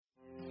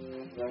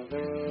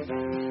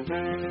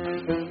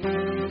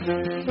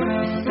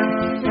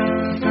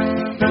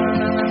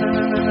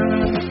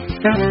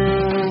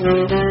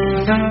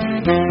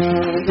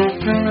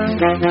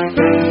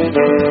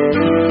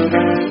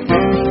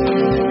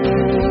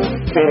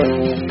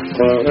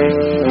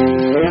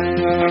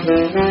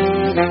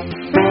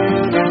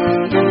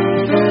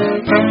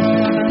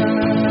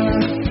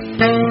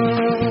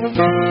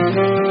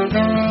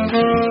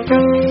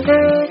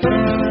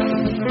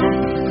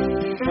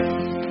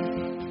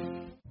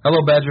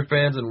Hello, Badger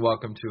fans, and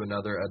welcome to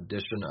another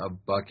edition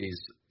of Bucky's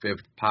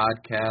Fifth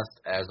Podcast.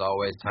 As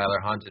always, Tyler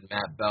Hunt and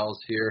Matt Bells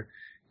here,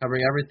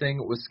 covering everything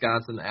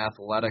Wisconsin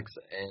athletics.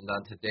 And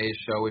on today's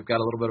show, we've got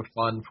a little bit of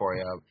fun for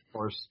you. Of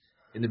course,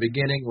 in the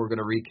beginning, we're going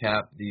to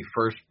recap the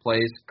first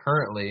place,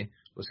 currently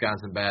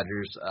Wisconsin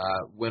Badgers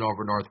win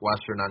over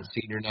Northwestern on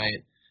senior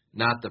night.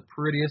 Not the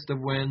prettiest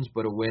of wins,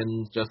 but a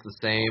win just the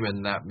same,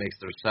 and that makes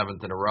their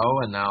seventh in a row.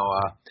 And now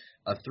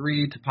a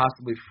 3 to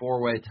possibly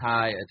 4-way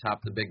tie atop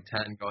the Big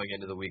Ten going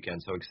into the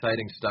weekend. So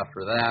exciting stuff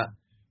for that.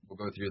 We'll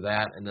go through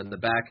that. And then the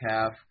back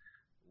half,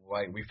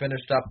 we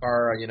finished up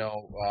our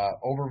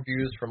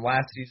overviews from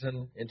last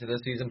season into this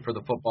season for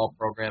the football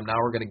program. Now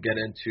we're going to get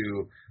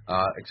into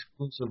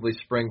exclusively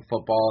spring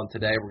football. And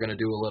today we're going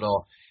to do a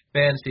little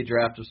fantasy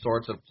draft of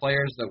sorts of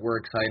players that we're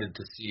excited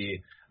to see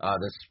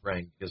this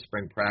spring, because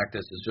spring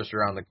practice is just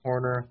around the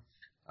corner.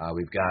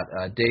 We've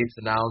got dates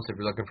announced. If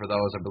you're looking for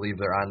those, I believe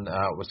they're on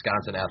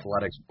Wisconsin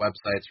Athletics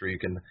websites where you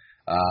can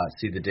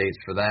see the dates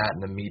for that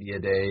and the media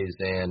days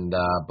and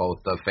both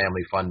the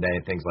family fun day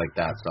and things like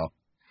that. So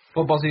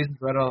football season's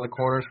right around the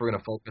corner, so we're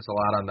going to focus a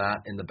lot on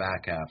that in the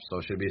back half. So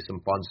it should be some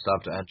fun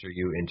stuff to enter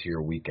you into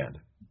your weekend.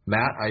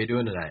 Matt, how you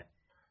doing tonight?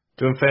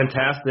 Doing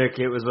fantastic.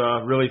 It was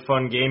a really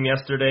fun game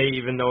yesterday,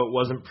 even though it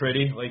wasn't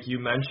pretty, like you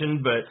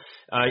mentioned, but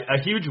a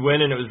huge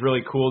win, and it was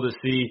really cool to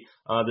see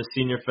the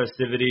senior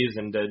festivities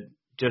and to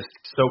just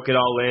soak it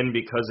all in,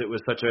 because it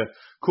was such a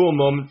cool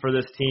moment for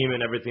this team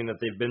and everything that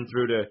they've been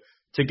through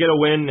to get a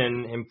win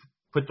and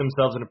put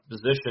themselves in a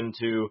position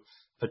to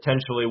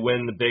potentially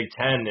win the Big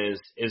Ten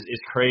is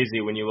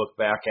crazy when you look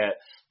back at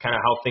kind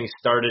of how things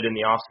started in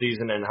the off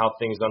season and how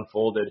things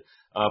unfolded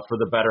for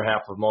the better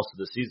half of most of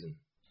the season.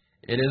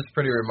 It is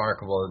pretty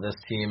remarkable that this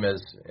team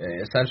is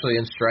essentially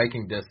in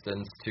striking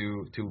distance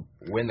to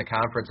win the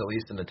conference, at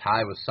least in a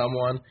tie with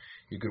someone.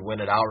 You could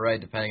win it outright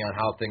depending on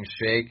how things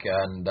shake,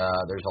 and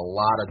there's a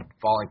lot of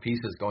falling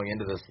pieces going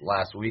into this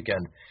last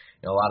weekend.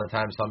 A lot of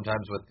times,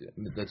 sometimes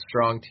with the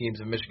strong teams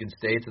of Michigan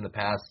State in the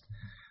past,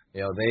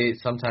 they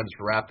sometimes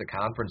wrap the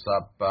conference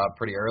up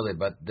pretty early.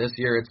 But this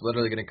year, it's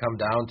literally going to come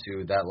down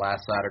to that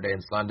last Saturday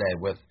and Sunday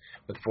with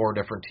 4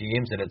 different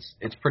teams, and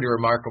it's pretty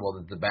remarkable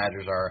that the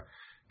Badgers are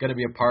going to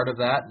be a part of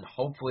that, and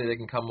hopefully they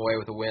can come away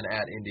with a win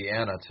at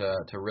Indiana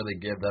to really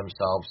give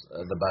themselves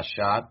the best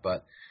shot.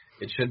 But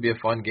it should be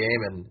a fun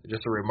game and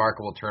just a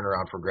remarkable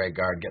turnaround for Greg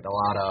Gard, getting a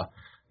lot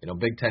of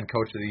Big Ten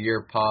Coach of the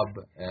Year pub,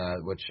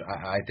 which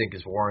I think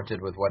is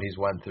warranted with what he's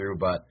went through.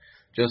 But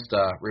just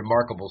a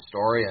remarkable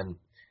story, and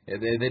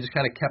they just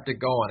kind of kept it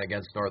going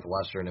against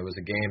Northwestern. It was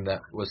a game that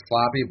was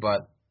sloppy,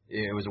 but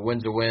it was a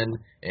win's a win,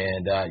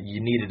 and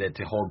you needed it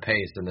to hold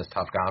pace in this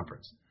tough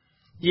conference.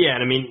 Yeah,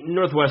 and I mean,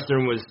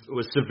 Northwestern was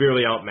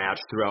severely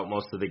outmatched throughout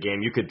most of the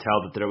game. You could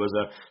tell that there was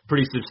a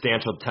pretty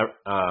substantial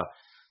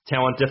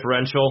talent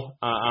differential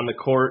on the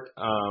court.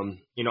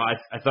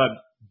 I thought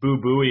Boo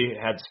Buie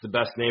had the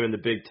best name in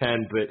the Big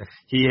Ten, but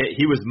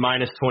he was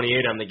minus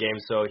 28 on the game,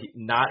 so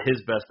not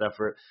his best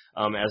effort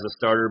as a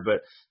starter.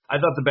 But I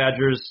thought the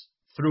Badgers,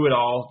 through it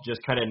all, just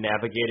kind of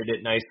navigated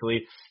it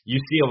nicely. You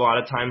see a lot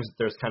of times that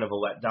there's kind of a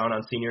letdown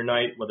on senior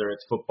night, whether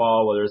it's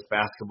football, whether it's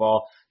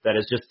basketball, that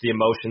is just the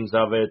emotions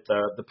of it,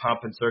 the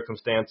pomp and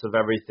circumstance of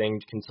everything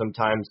can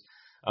sometimes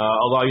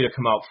allow you to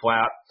come out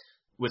flat.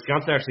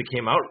 Wisconsin actually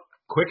came out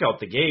quick out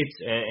the gates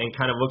and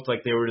kind of looked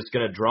like they were just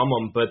going to drum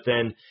them, but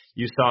then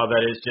you saw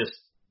that it's just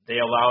they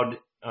allowed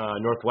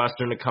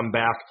Northwestern to come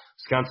back.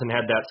 Wisconsin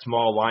had that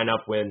small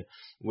lineup when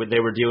they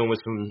were dealing with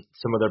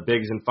some of their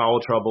bigs in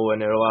foul trouble,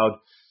 and it allowed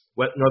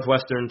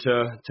Northwestern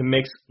to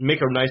make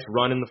a nice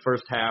run in the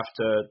first half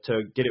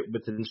to get it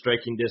within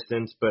striking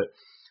distance, but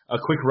a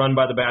quick run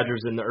by the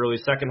Badgers in the early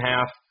second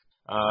half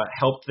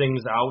helped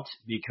things out,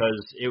 because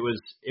it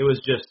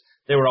was just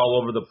they were all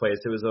over the place.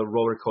 It was a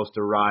roller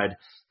coaster ride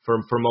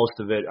for most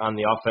of it on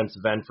the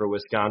offensive end for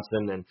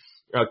Wisconsin, and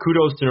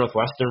kudos to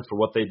Northwestern for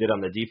what they did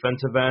on the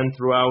defensive end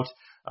throughout.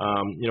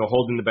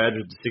 Holding the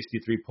Badgers to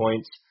 63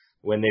 points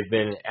when they've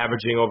been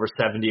averaging over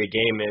 70 a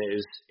game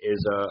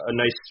is a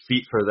nice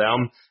feat for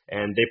them,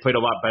 and they played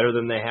a lot better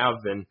than they have.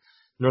 And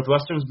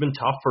Northwestern's been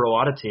tough for a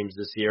lot of teams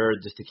this year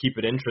just to keep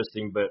it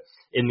interesting, but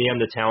in the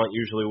end, the talent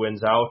usually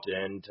wins out,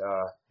 and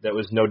that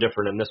was no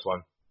different in this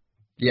one.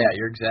 Yeah,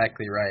 you're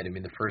exactly right. I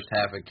mean, the first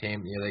half they came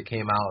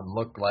out and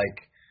looked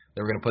like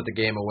they were going to put the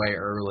game away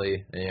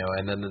early,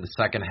 and then in the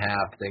second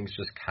half, things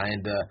just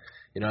kind of,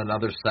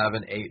 another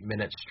 7-8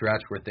 minute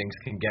stretch where things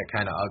can get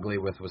kind of ugly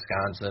with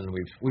Wisconsin.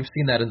 We've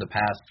seen that in the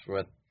past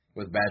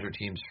with Badger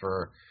teams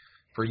for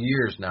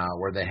years now,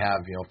 where they have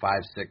 5,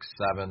 6,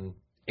 7,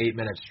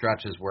 8-minute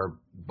stretches where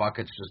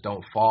buckets just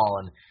don't fall.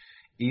 And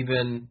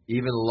even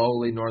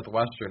lowly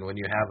Northwestern, when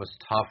you have a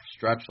tough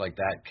stretch like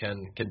that,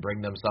 can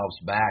bring themselves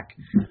back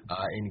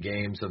in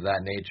games of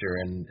that nature.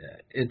 And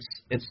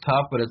it's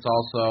tough, but it's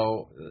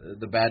also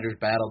the Badgers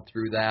battled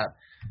through that.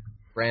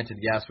 Granted,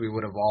 yes, we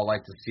would have all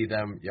liked to see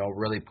them,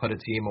 really put a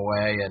team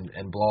away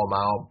and blow them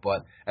out.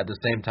 But at the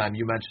same time,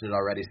 you mentioned it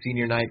already,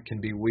 senior night can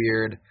be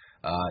weird.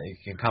 It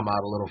can come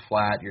out a little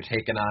flat. You're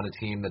taking on a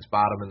team that's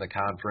bottom in the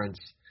conference.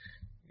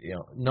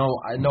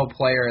 No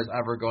player is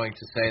ever going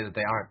to say that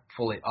they aren't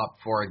fully up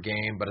for a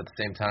game, but at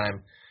the same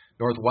time,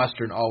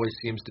 Northwestern always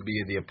seems to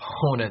be the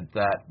opponent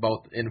that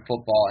both in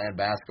football and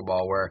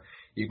basketball where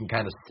you can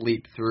kind of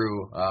sleep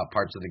through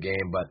parts of the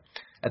game. But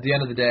at the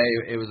end of the day,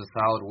 it was a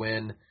solid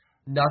win.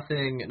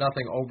 Nothing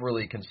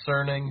overly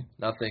concerning,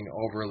 nothing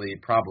overly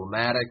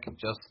problematic,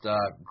 just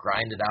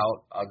grinded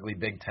out, ugly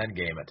Big Ten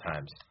game at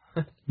times.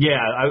 Yeah,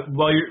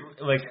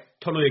 you're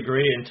totally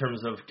agree in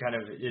terms of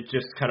it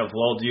just kind of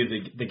lulled you,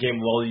 the game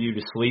lulled you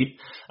to sleep,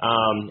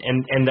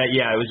 and that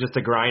it was just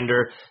a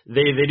grinder.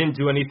 They didn't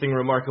do anything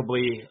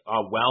remarkably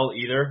well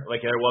either.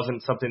 Like there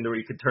wasn't something where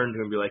you could turn to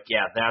and be like,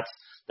 yeah, that's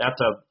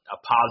a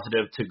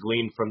positive to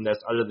glean from this,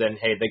 other than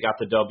hey, they got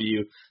the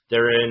W,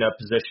 they're in a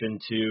position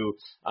to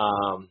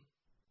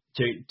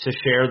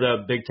share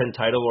the Big Ten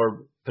title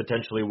or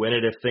potentially win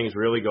it if things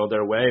really go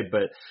their way.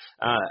 But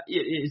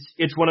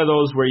it's one of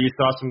those where you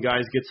saw some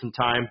guys get some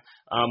time.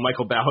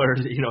 Michael Ballard,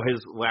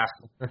 his last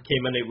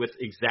came in with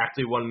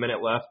exactly 1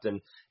 minute left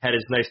and had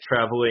his nice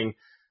traveling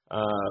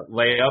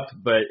layup.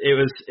 But it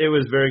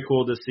was very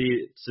cool to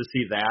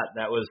see that.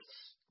 That was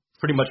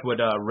pretty much what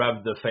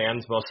revved the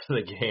fans most of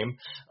the game,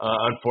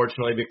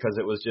 unfortunately, because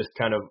it was just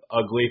kind of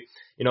ugly.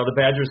 The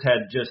Badgers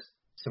had just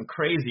some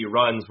crazy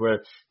runs where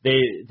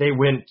they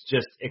went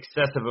just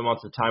excessive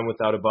amounts of time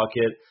without a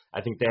bucket. I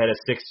think they had a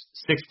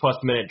six plus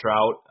minute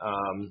drought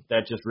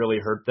that just really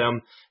hurt them.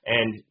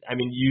 And I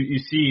mean, you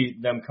see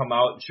them come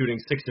out shooting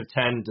 6 of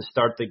 10 to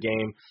start the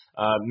game,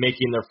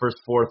 making their first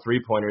 4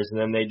 3-pointers,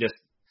 and then they just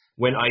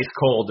went ice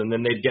cold, and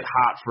then they'd get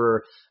hot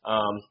for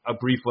a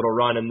brief little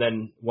run, and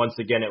then once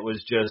again it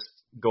was just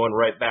going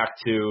right back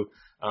to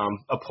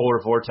a polar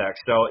vortex.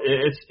 So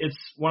it's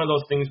one of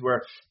those things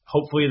where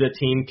hopefully the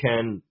team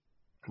can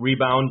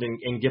rebound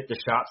and get the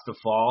shots to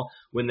fall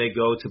when they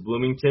go to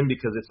Bloomington,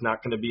 because it's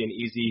not going to be an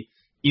easy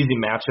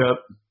matchup.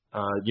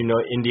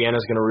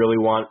 Indiana's going to really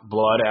want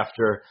blood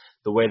after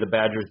the way the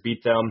Badgers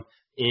beat them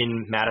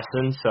in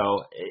Madison.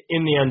 So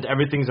in the end,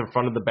 everything's in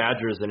front of the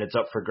Badgers and it's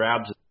up for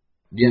grabs.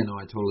 Yeah, no,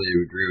 I totally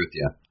agree with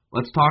you.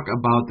 Let's talk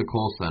about the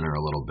Kohl Center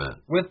a little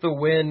bit. With the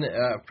win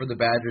for the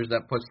Badgers,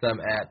 that puts them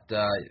at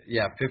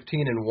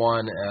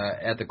 15-1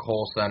 at the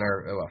Kohl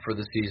Center for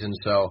the season.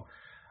 So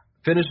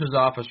finishes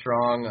off a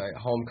strong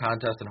home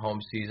contest and home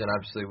season.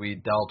 Obviously, we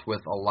dealt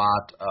with a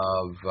lot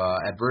of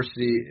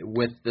adversity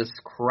with this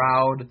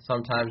crowd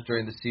sometimes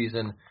during the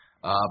season.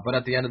 But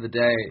at the end of the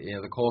day,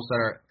 the Kohl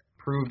Center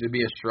proved to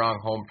be a strong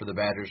home for the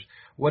Badgers.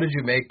 What did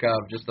you make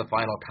of just the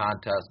final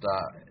contest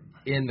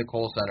in the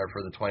Kohl Center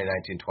for the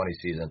 2019-20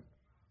 season?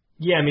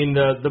 Yeah, I mean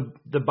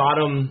the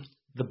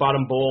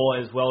bottom bowl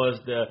as well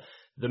as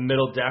the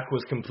middle deck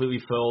was completely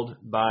filled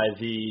by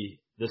the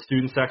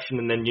student section,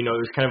 and then it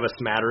was kind of a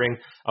smattering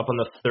up on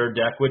the third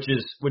deck, which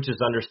is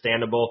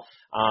understandable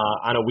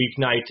on a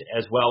weeknight,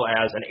 as well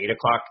as an 8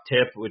 o'clock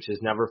tip, which is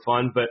never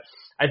fun. But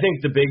I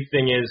think the big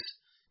thing is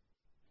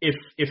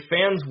if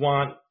fans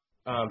want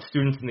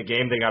students in the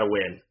game, they got to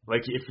win.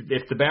 Like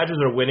if the Badgers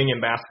are winning in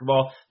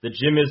basketball, the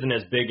gym isn't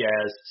as big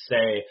as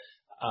say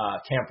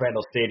Camp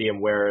Randall Stadium,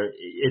 where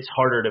it's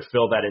harder to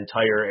fill that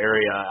entire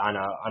area on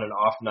an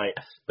off night.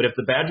 But if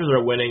the Badgers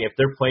are winning, if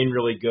they're playing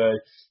really good,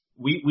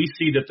 we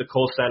see that the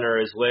Kohl Center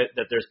is lit,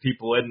 that there's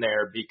people in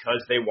there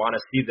because they want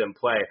to see them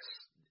play.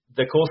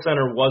 The Kohl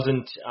Center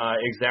wasn't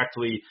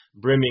exactly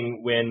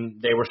brimming when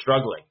they were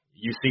struggling.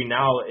 You see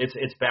now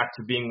it's back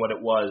to being what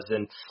it was,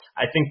 and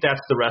I think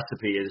that's the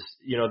recipe. Is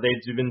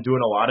they've been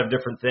doing a lot of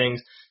different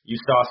things. You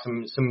saw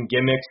some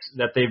gimmicks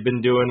that they've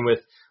been doing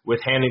with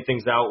handing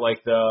things out,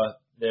 like the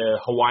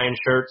Hawaiian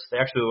shirts. They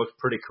actually look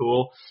pretty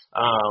cool.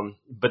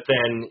 But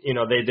then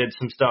they did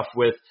some stuff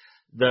with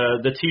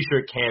the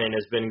T-shirt cannon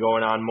has been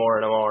going on more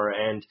and more,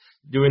 and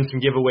doing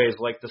some giveaways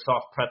like the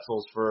soft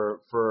pretzels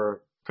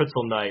for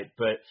Pretzel Night.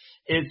 But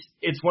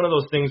it's one of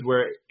those things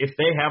where if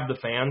they have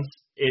the fans,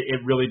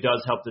 it really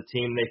does help the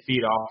team. They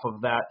feed off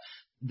of that.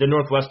 The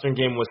Northwestern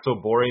game was so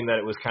boring that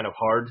it was kind of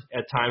hard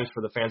at times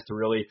for the fans to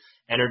really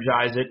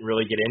energize it and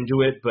really get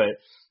into it. But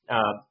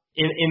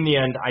in the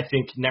end, I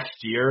think next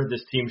year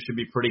this team should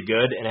be pretty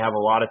good and have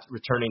a lot of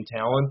returning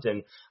talent,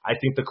 and I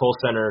think the Kohl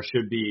Center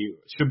should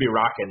be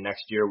rocking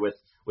next year with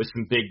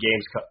some big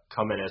games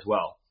coming as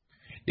well.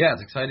 Yeah,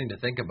 it's exciting to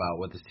think about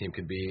what this team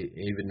could be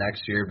even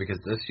next year, because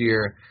this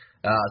year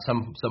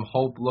some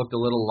hope looked a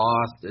little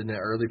lost in the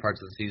early parts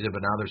of the season,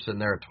 but now they're sitting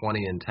there at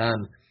 20-10.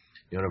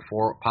 A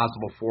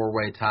possible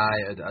four-way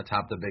tie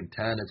atop the Big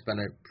Ten. It's been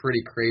a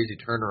pretty crazy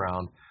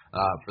turnaround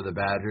for the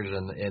Badgers,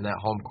 and that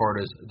home court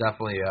is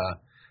definitely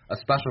a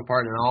special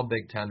part in all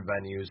Big Ten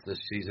venues this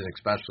season,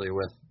 especially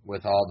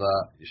with all the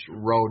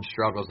road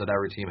struggles that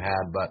every team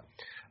had. But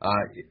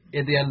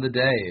at the end of the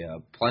day,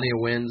 plenty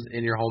of wins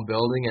in your home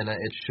building, and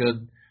it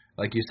should,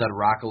 like you said,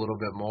 rock a little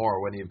bit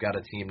more when you've got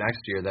a team next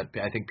year that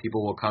I think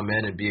people will come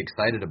in and be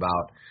excited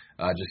about,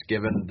 just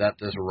given that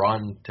this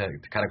run to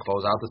kind of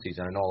close out the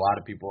season. I know a lot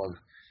of people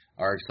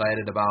are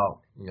excited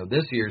about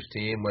this year's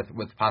team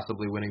with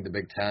possibly winning the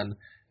Big Ten,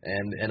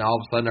 and all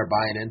of a sudden are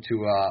buying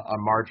into a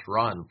March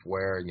run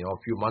where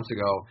a few months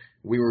ago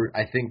we were,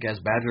 I think, as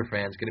Badger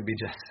fans, going to be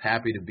just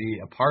happy to be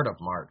a part of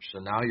March. So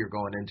now you're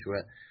going into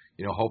it,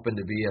 hoping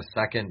to be a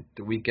second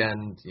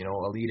weekend,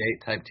 Elite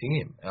Eight type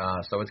team.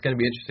 So it's going to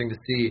be interesting to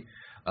see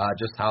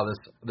just how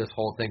this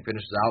whole thing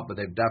finishes out. But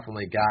they've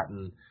definitely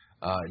gotten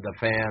the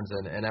fans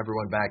and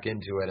everyone back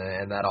into it,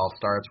 and that all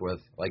starts with,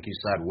 like you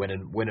said,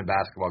 winning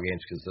basketball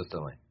games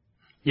consistently.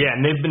 Yeah,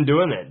 and they've been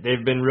doing it.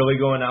 They've been really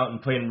going out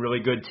and playing really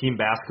good team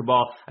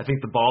basketball. I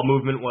think the ball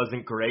movement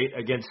wasn't great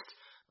against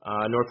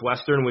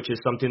Northwestern, which is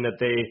something that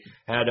they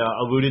had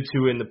alluded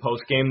to in the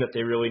post game that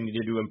they really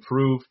needed to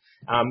improve,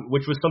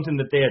 which was something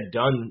that they had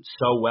done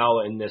so well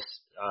in this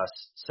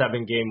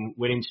 7-game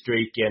winning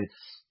streak, and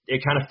it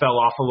kind of fell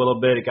off a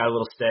little bit. It got a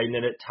little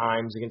stagnant at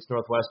times against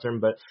Northwestern,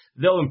 but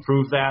they'll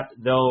improve that.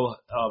 They'll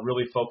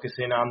really focus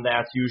in on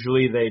that.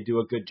 Usually they do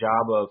a good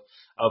job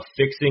of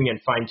fixing and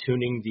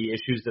fine-tuning the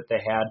issues that they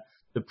had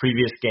the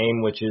previous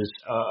game, which is,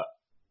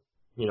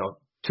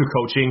 to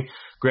coaching.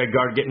 Greg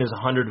Gard getting his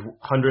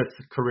 100th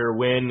career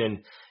win,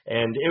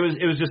 and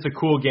it was just a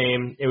cool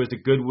game. It was a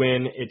good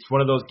win. It's one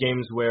of those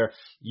games where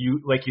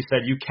like you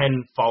said, you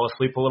can fall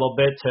asleep a little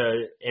bit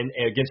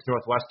against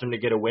Northwestern to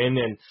get a win,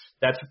 and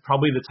that's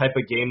probably the type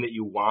of game that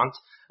you want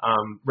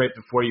right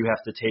before you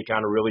have to take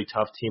on a really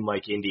tough team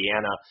like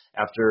Indiana,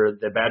 after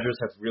the Badgers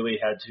have really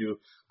had to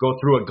go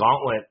through a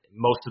gauntlet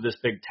most of this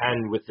Big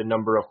Ten with the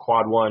number of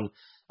quad one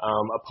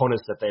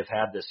opponents that they've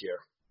had this year.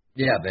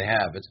 Yeah, they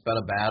have. It's been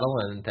a battle,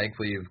 and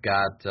thankfully you've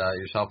got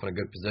yourself in a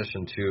good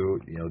position to,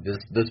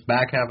 this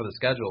back half of the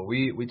schedule.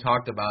 We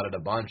talked about it a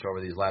bunch over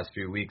these last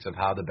few weeks of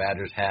how the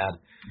Badgers had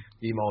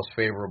the most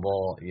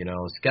favorable,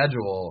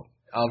 schedule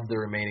of the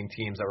remaining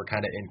teams that were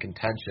kind of in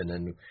contention.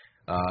 And,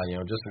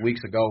 just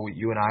weeks ago,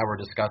 you and I were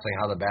discussing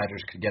how the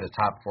Badgers could get a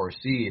top 4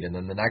 seed, and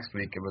then the next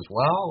week it was,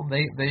 well,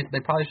 they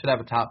probably should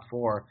have a top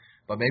 4,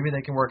 but maybe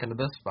they can work into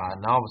this spot.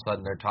 And all of a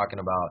sudden they're talking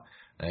about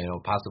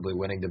possibly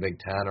winning the Big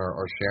Ten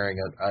or sharing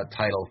a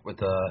title with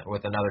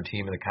another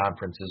team in the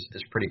conference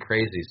is pretty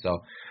crazy. So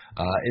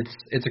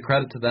it's a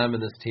credit to them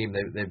and this team.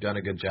 They've done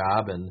a good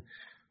job. And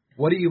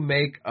what do you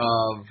make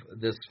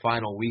of this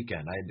final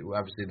weekend?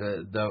 Obviously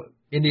the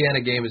Indiana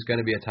game is going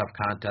to be a tough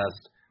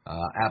contest.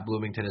 At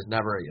Bloomington is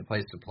never a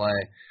place to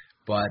play,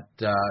 but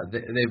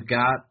they've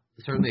got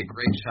certainly a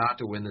great shot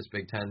to win this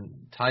Big Ten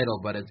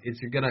title. But it's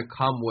going to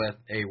come with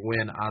a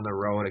win on the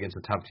road against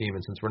a tough team.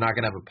 And since we're not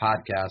going to have a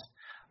podcast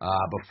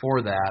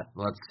before that,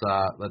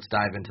 let's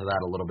dive into that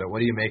a little bit. What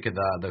do you make of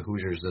the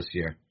Hoosiers this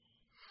year?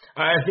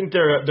 I think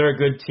they're a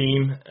good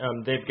team.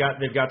 They've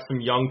got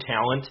some young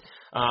talent.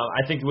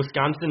 I think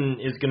Wisconsin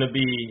is going to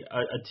be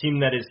a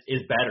team that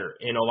is better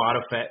in a lot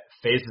of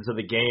phases of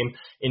the game.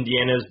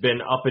 Indiana has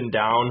been up and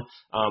down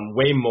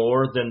way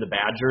more than the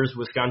Badgers.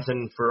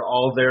 Wisconsin, for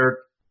all their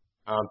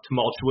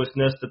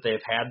tumultuousness that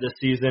they've had this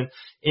season,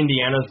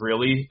 Indiana's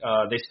really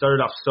they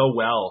started off so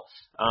well,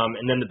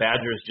 and then the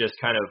Badgers just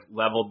kind of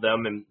leveled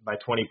them by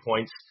 20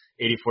 points,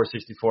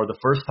 84-64, the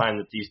first time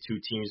that these two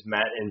teams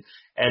met,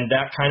 and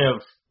that kind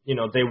of,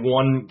 they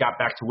got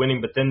back to winning,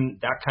 but then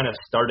that kind of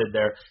started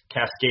their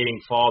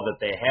cascading fall that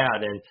they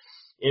had, and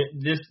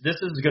this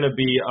is going to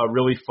be a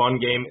really fun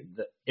game.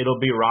 It'll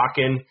be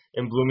rocking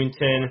in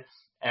Bloomington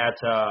at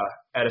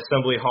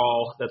Assembly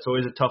Hall. That's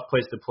always a tough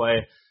place to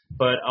play.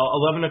 But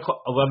 11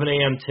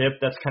 a.m. tip,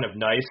 that's kind of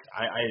nice.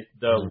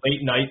 The late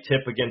night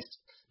tip against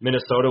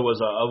Minnesota was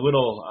a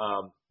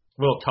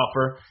little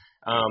tougher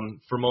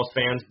for most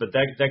fans. But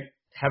that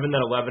having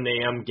that 11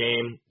 a.m.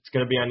 game, it's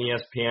going to be on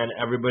ESPN.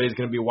 Everybody's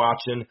going to be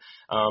watching,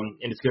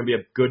 and it's going to be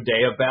a good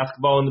day of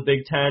basketball in the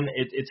Big Ten.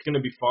 It's going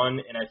to be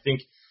fun, and I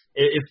think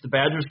if the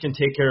Badgers can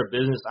take care of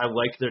business, I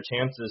like their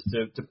chances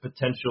to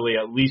potentially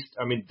at least,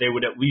 they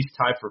would at least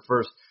tie for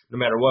first no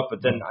matter what,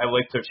 but then I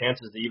like their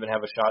chances to even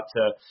have a shot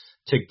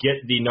to get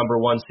the number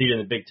 1 seed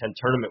in the Big Ten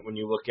tournament when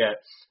you look at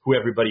who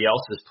everybody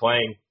else is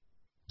playing.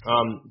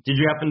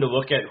 Did you happen to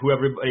look at who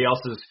everybody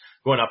else is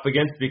going up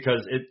against?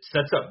 Because it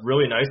sets up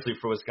really nicely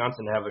for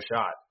Wisconsin to have a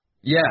shot.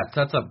 Yeah, it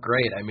sets up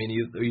great.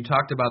 You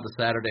talked about the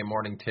Saturday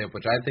morning tip,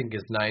 which I think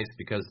is nice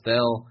because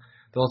they'll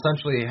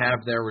essentially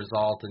have their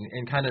result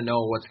and kind of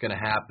know what's going to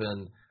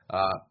happen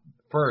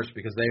first,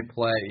 because they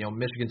play,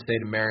 Michigan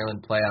State and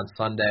Maryland play on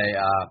Sunday,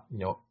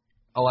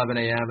 11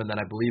 a.m., and then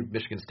I believe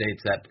Michigan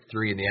State's at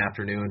 3 in the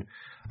afternoon.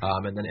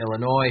 And then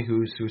Illinois,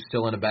 who's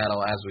still in a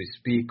battle as we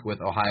speak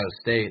with Ohio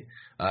State,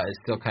 is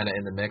still kind of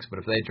in the mix. But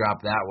if they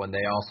drop that one,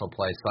 they also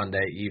play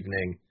Sunday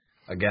evening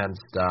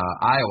against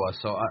Iowa.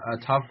 So a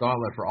tough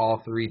gauntlet for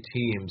all 3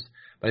 teams.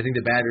 But I think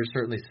the Badgers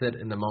certainly sit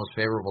in the most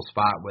favorable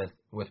spot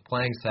with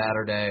playing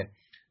Saturday,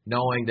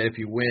 knowing that if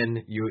you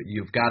win,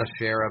 you've got a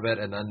share of it,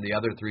 and then the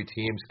other three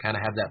teams kind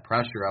of have that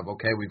pressure of,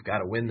 okay, we've got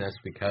to win this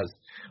because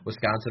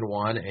Wisconsin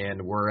won and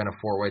we're in a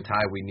four-way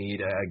tie. We need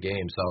a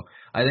game. So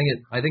I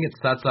think it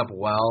sets up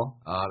well,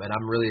 and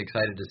I'm really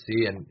excited to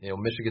see. And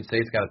Michigan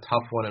State's got a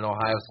tough one in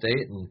Ohio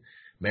State, and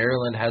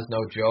Maryland has no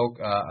joke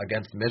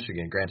against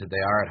Michigan. Granted,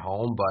 they are at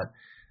home, but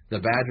the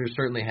Badgers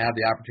certainly have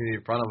the opportunity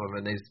in front of them,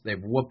 and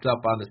they've whooped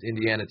up on this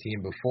Indiana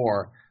team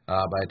before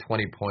by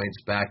 20 points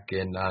back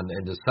in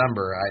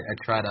December. I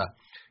try to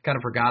kind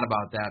of forgot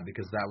about that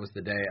because that was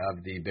the day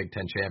of the Big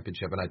Ten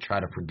championship, and I try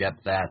to forget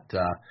that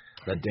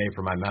day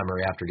from my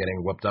memory after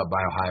getting whooped up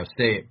by Ohio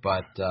State.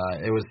 But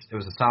it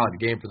was a solid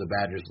game for the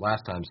Badgers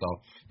last time, so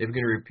if you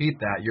can repeat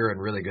that, you're in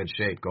really good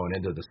shape going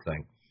into this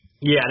thing.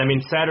 Yeah, and I mean,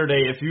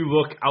 Saturday, if you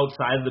look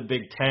outside of the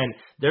Big Ten,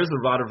 there's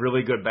a lot of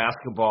really good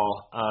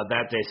basketball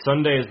that day.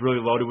 Sunday is really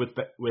loaded with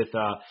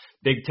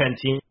Big Ten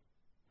teams,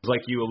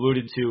 like you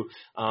alluded to.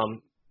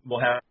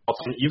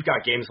 You've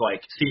got games like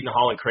Seton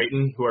Hall and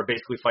Creighton, who are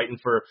basically fighting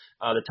for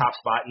the top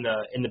spot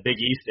in the Big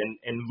East,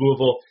 and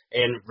Louisville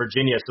and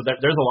Virginia. So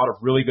there's a lot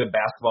of really good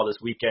basketball this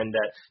weekend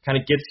that kind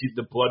of gets you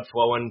the blood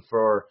flowing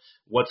for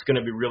what's going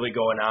to be really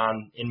going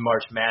on in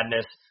March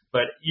Madness.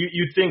 But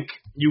you think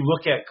you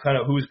look at kind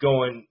of who's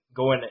going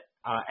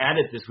at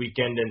it this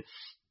weekend, and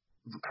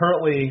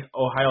currently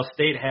Ohio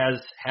State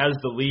has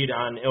the lead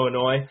on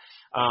Illinois,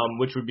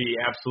 which would be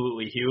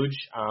absolutely huge.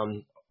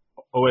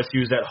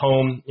 OSU's at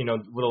home, a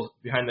little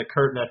behind the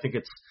curtain. I think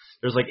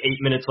there's like 8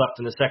 minutes left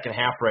in the second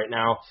half right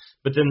now.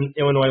 But then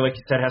Illinois, like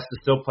you said, has to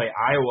still play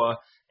Iowa,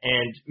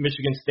 and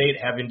Michigan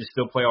State having to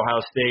still play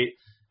Ohio State.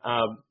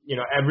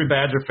 Every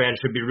Badger fan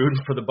should be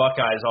rooting for the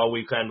Buckeyes all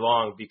weekend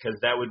long, because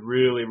that would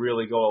really,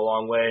 really go a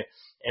long way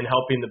in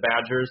helping the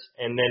Badgers.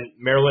 And then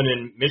Maryland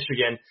and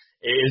Michigan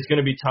is going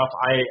to be tough.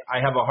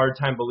 I have a hard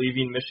time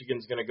believing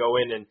Michigan's going to go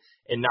in and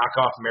knock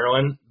off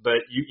Maryland,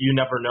 but you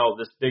never know.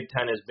 This Big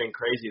Ten has been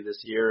crazy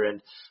this year, and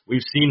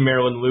we've seen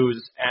Maryland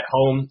lose at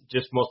home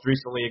just most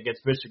recently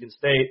against Michigan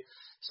State.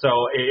 So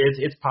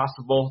it's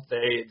possible.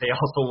 They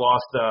also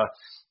lost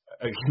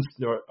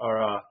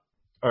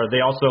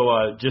they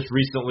also just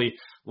recently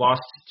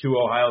lost to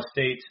Ohio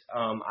State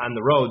on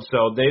the road.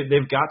 So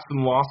they've got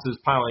some losses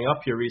piling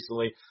up here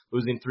recently,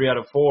 losing 3 out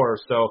of 4.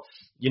 So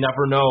you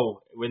never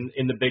know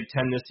in the Big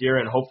Ten this year,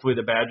 and hopefully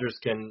the Badgers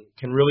can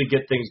really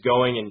get things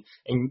going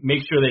and make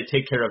sure they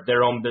take care of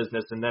their own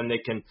business, and then they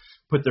can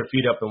put their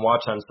feet up and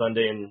watch on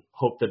Sunday and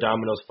hope the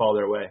dominoes fall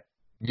their way.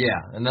 Yeah,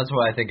 and that's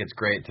why I think it's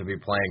great to be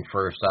playing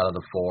first out of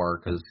the 4,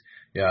 because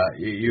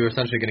you're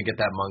essentially going to get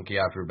that monkey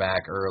off your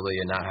back early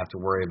and not have to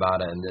worry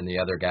about it, and then the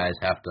other guys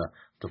have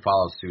to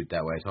follow suit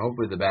that way. So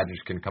hopefully the Badgers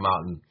can come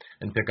out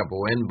and pick up a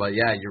win. But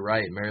yeah, you're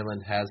right.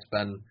 Maryland has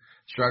been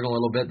struggling a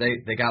little bit.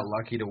 They got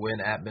lucky to win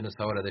at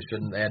Minnesota.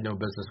 They had no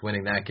business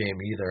winning that game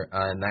either,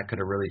 and that could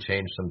have really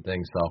changed some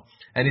things. So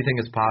anything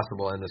is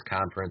possible in this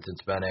conference.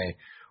 It's been a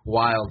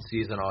wild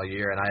season all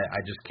year, and I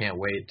just can't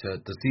wait to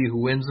see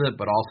who wins it.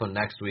 But also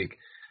next week,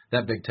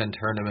 that Big Ten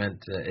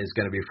tournament is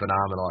going to be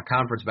phenomenal.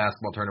 Conference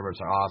basketball tournaments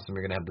are awesome.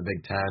 You're going to have the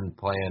Big Ten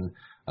playing,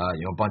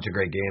 a bunch of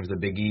great games. The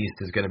Big East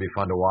is going to be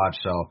fun to watch.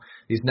 So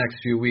these next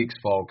few weeks,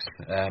 folks,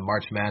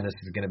 March Madness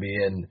is going to be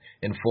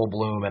in full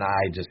bloom, and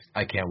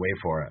I can't wait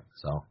for it.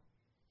 So.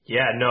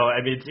 Yeah, no,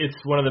 I mean, it's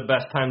one of the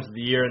best times of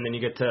the year, and then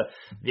you get to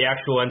the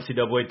actual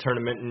NCAA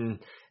tournament,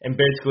 and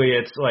basically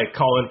it's like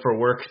calling for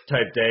work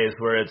type days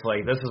where it's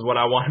like, this is what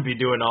I want to be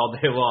doing all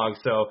day long.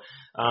 So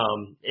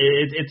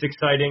it's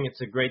exciting.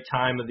 It's a great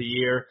time of the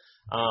year.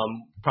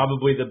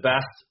 Probably the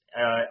best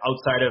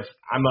outside of,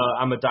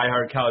 I'm a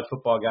diehard college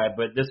football guy,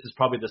 but this is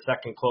probably the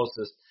second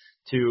closest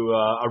to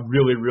a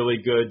really, really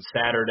good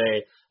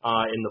Saturday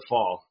in the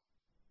fall.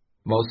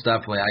 Most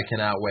definitely. I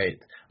cannot wait.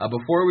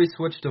 Before we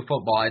switch to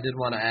football, I did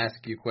want to ask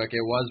you quick.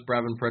 It was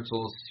Brevin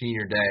Pritzel's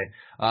senior day.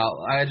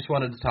 I just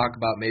wanted to talk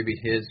about maybe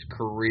his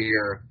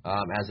career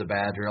as a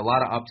Badger. A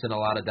lot of ups and a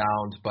lot of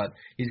downs, but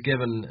he's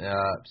given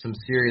some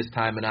serious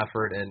time and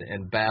effort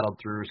and battled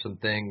through some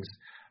things,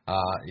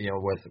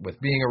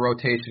 with being a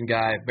rotation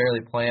guy,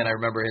 barely playing. I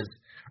remember his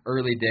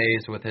early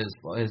days with his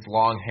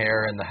long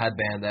hair and the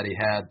headband that he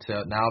had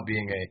to now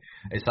being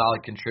a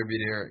solid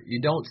contributor. You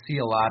don't see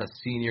a lot of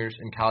seniors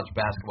in college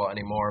basketball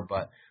anymore,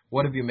 but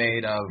what have you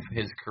made of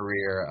his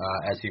career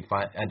as he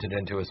entered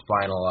into his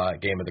final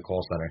game at the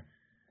Kohl Center?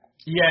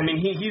 Yeah, I mean,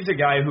 he's a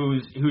guy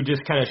who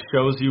just kind of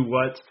shows you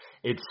what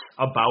it's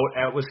about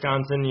at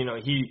Wisconsin.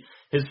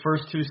 His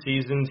first 2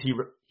 seasons,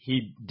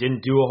 he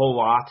didn't do a whole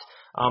lot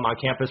on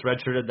campus,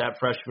 redshirted that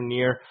freshman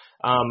year.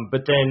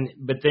 But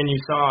then you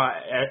saw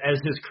as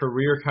his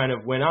career kind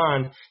of went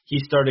on, he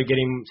started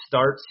getting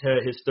starts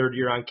his third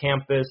year on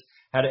campus,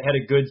 had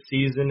a good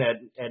season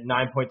at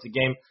 9 points a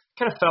game.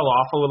 Kind of fell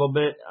off a little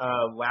bit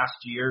last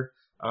year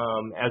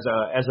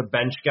as a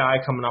bench guy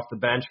coming off the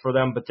bench for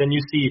them. But then you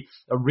see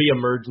a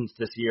reemergence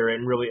this year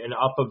and really an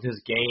up of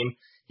his game.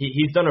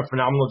 He's done a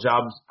phenomenal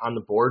job on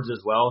the boards as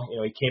well.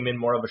 He came in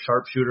more of a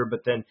sharpshooter,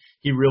 but then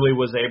he really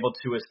was able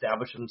to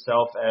establish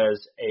himself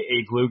as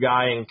a glue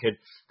guy and could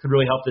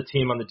really help the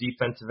team on the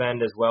defensive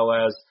end as well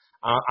as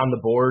on the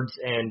boards.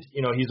 And,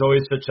 he's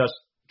always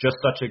just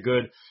such a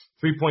good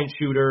three-point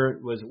shooter,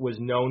 was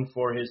known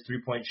for his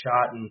three-point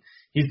shot, and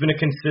he's been a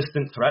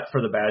consistent threat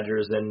for the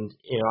Badgers. And,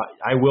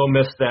 I will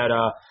miss that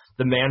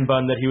the man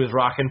bun that he was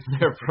rocking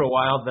there for a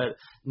while, that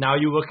now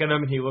you look at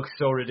him and he looks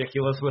so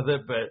ridiculous with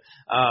it. But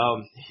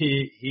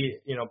he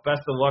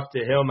best of luck to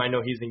him. I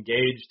know he's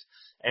engaged,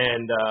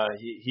 and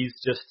he's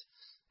just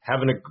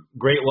having a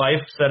great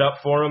life set up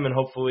for him, and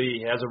hopefully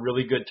he has a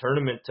really good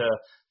tournament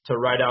to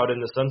ride out in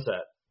the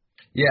sunset.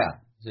 Yeah,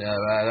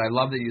 I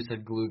love that you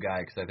said glue guy,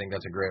 because I think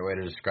that's a great way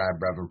to describe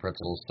Brevin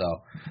Pritzl. So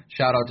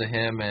shout out to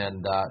him,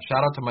 and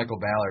shout out to Michael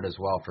Ballard as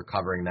well for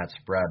covering that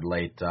spread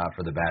late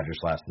for the Badgers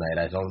last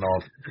night. I don't know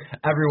if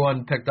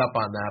everyone picked up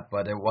on that,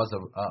 but it was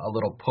a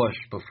little push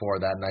before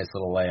that nice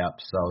little layup.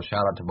 So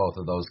shout out to both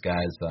of those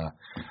guys.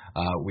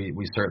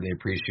 We certainly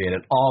appreciate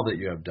it, all that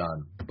you have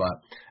done. But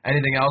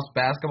anything else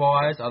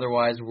basketball-wise?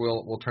 Otherwise,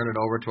 we'll turn it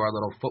over to our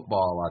little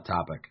football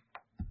topic.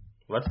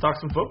 Let's talk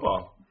some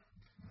football.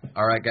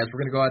 All right, guys,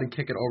 we're going to go ahead and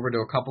kick it over to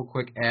a couple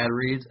quick ad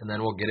reads, and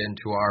then we'll get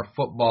into our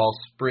football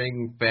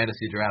spring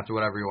fantasy draft, or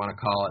whatever you want to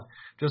call it.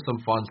 Just some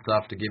fun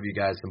stuff to give you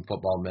guys some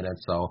football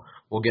minutes. So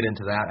we'll get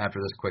into that after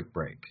this quick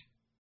break.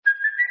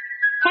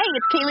 Hey,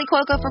 it's Kaylee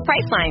Cuoco for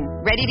Priceline.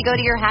 Ready to go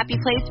to your happy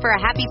place for a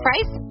happy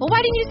price? Well,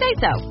 why didn't you say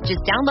so? Just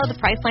download the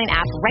Priceline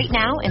app right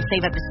now and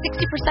save up to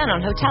 60%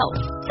 on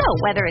hotels. So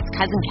whether it's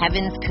Cousin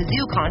Kevin's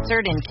Kazoo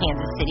concert in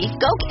Kansas City,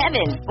 go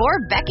Kevin, or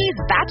Becky's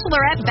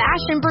Bachelorette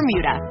Bash in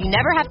Bermuda, you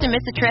never have to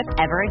miss a trip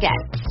ever again.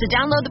 So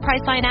download the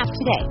Priceline app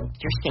today.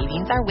 Your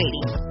savings are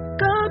waiting.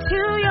 Go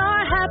to your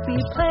happy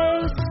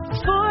place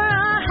for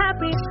a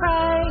happy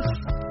price.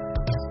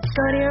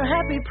 Go to your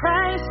happy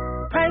price,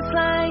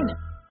 Priceline.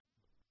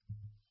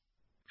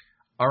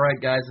 All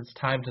right, guys, it's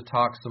time to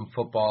talk some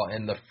football.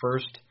 In the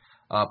first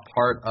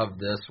part of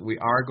this, we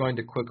are going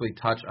to quickly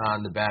touch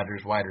on the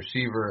Badgers wide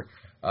receiver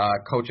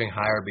coaching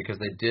hire, because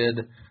they did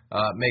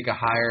make a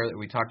hire that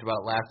we talked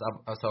about last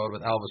episode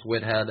with Elvis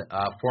Whithead,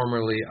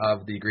 formerly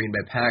of the Green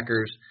Bay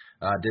Packers,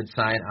 did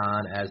sign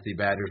on as the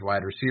Badgers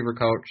wide receiver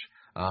coach.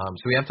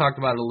 So we have talked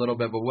about it a little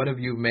bit, but what have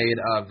you made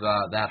of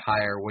that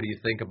hire? What do you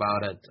think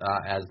about it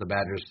as the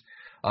Badgers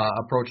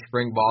approach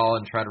spring ball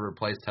and try to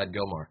replace Ted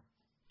Gilmore?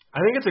 I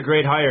think it's a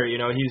great hire.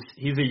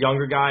 He's a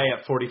younger guy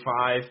at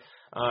 45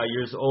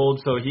 years old,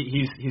 so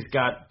he's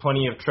got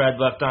plenty of tread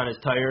left on his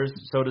tires,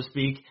 so to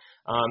speak,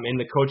 in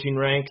the coaching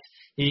ranks.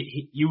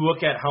 You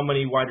look at how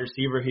many wide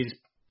receivers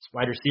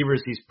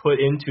he's put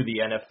into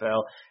the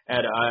NFL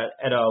at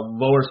a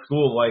lower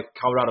school like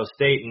Colorado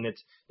State, and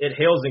it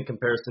hails in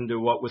comparison to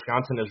what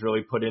Wisconsin has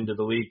really put into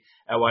the league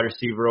at wide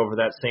receiver over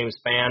that same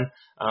span.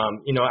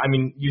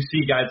 You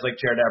see guys like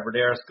Jared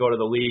Abbrederis go to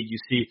the league. You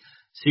see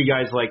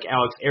guys like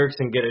Alex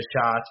Erickson get a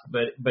shot,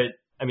 but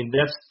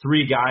that's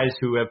three guys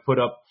who have put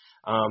up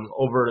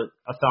over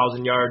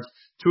 1,000 yards,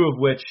 two of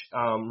which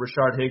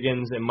Rashard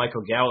Higgins and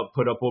Michael Gallup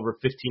put up over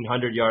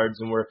 1,500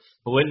 yards, and were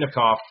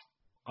Biletnikoff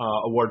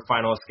award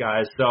finalist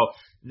guys. So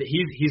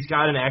he's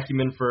got an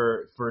acumen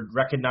for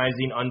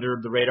recognizing under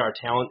the radar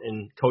talent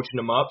and coaching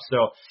them up. So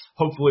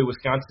hopefully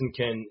Wisconsin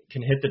can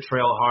hit the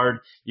trail hard,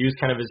 use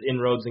kind of his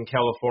inroads in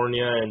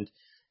California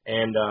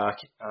and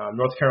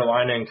North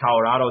Carolina and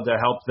Colorado to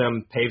help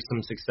them pave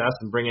some success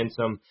and bring in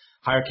some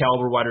higher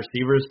caliber wide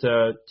receivers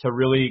to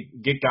really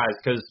get guys,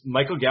 because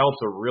Michael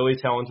Gallup's a really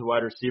talented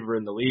wide receiver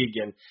in the league,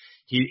 and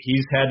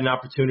he's had an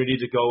opportunity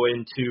to go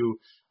into,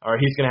 or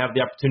he's going to have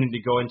the opportunity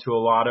to go into a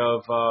lot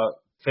of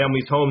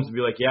families' homes and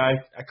be like, yeah,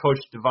 I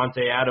coached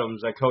Devontae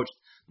Adams, I coached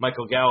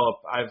Michael Gallup,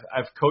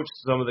 I've coached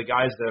some of the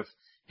guys that have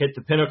hit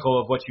the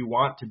pinnacle of what you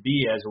want to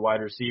be as a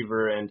wide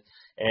receiver, and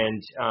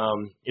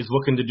is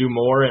looking to do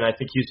more. And I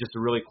think he's just a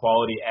really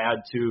quality add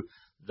to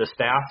the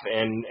staff,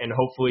 and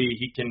hopefully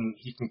he can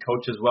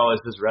coach as well as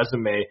his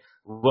resume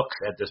looks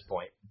at this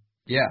point.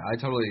 Yeah, I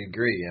totally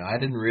agree. I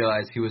didn't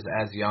realize he was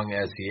as young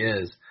as he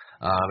is.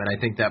 And I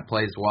think that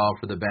plays well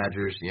for the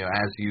Badgers.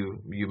 As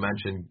you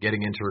mentioned,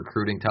 getting into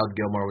recruiting, Ted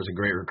Gilmore was a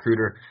great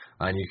recruiter,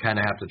 and you kind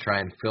of have to try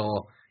and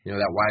fill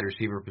that wide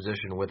receiver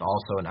position with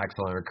also an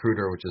excellent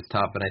recruiter, which is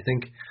tough. And I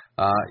think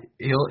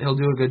he'll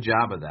do a good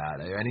job of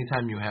that.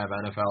 Anytime you have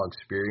NFL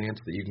experience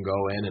that you can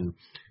go in and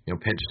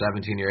pitch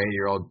 17 to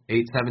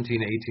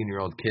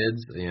 18-year-old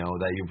kids,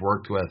 that you've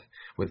worked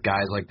with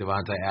guys like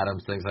Devontae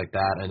Adams, things like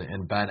that,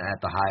 and been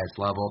at the highest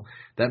level,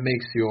 that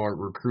makes your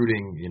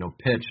recruiting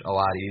pitch a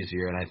lot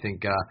easier. And I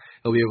think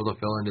he'll be able to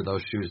fill into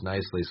those shoes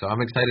nicely. So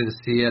I'm excited to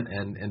see it,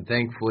 and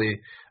thankfully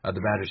the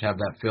Badgers have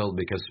that filled,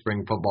 because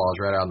spring football is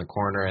right around the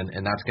corner,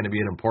 and that's going to be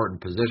an important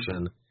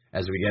position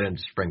as we get into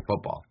spring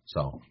football.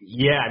 So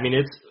yeah,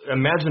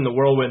 imagine the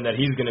whirlwind that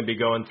he's going to be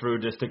going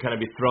through, just to kind of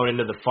be thrown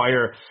into the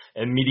fire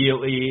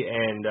immediately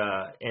and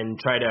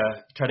try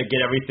to get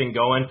everything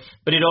going.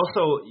 But it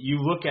also, you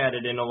look at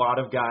it in a lot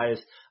of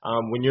guys,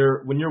 when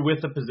you're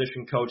with a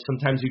position coach,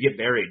 sometimes you get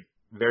buried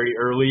very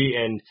early,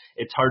 and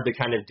it's hard to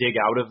kind of dig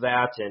out of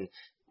that. And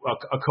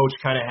a coach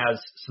kind of has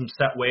some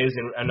set ways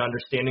and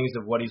understandings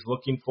of what he's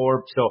looking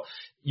for. So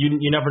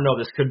you never know.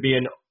 This could be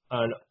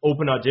an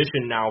open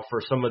audition now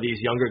for some of these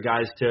younger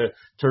guys to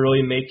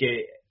really make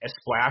a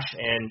splash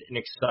and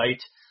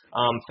excite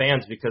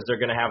fans, because they're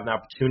going to have an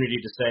opportunity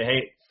to say,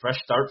 hey, fresh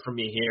start for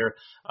me here.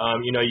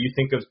 You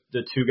think of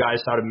the two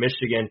guys out of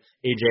Michigan,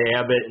 A.J.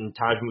 Abbott and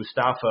Taj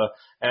Mustafa,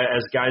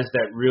 as guys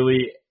that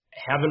really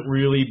haven't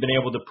really been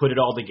able to put it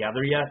all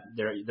together yet.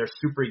 They're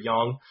super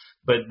young,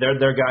 but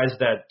they're guys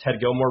that Ted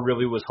Gilmore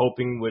really was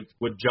hoping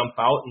would jump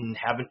out and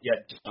haven't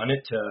yet done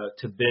it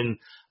to been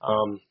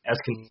as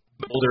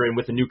older, and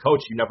with a new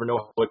coach, you never know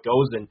how it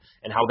goes and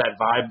how that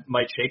vibe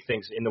might shake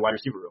things in the wide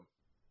receiver room.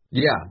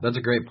 Yeah, that's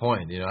a great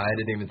point. I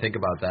didn't even think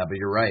about that, but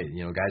you're right.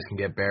 Guys can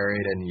get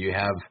buried, and you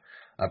have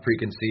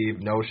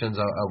preconceived notions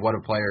of what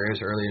a player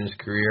is early in his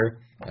career.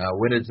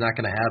 Whittett's not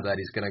going to have that.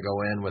 He's going to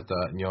go in with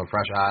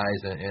fresh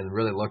eyes and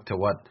really look to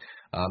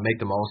make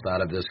the most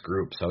out of this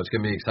group. So it's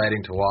going to be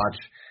exciting to watch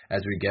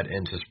as we get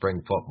into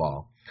spring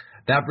football.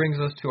 That brings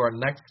us to our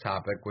next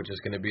topic, which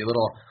is going to be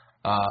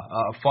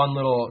a fun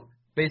little,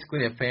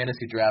 basically a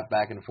fantasy draft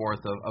back and forth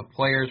of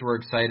players we're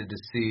excited to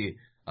see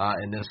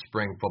in this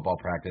spring football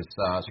practice.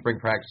 Spring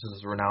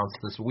practices were announced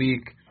this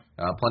week.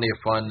 Plenty of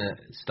fun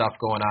stuff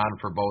going on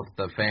for both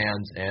the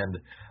fans and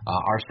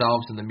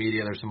ourselves in the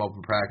media. There's some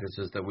open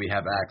practices that we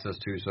have access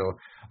to, so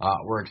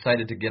we're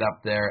excited to get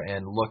up there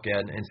and look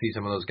at and see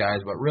some of those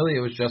guys. But really,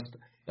 it was just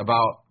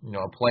about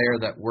a player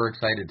that we're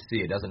excited to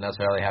see. It doesn't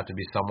necessarily have to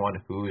be someone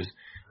who's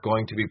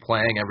going to be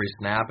playing every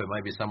snap. It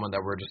might be someone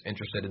that we're just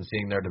interested in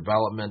seeing their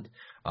development,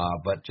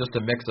 but just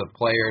a mix of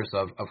players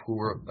of who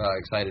we're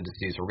excited to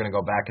see. So we're going to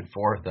go back and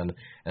forth and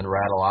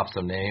rattle off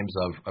some names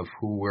of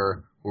who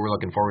we're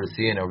looking forward to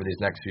seeing over these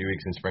next few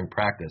weeks in spring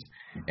practice.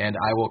 And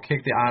I will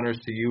kick the honors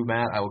to you,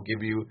 Matt. I will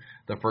give you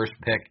the first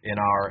pick in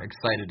our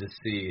excited to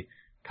see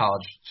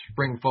college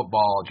spring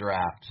football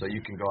draft, so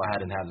you can go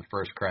ahead and have the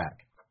first crack.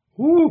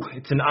 Woo,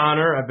 it's an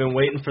honor. I've been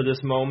waiting for this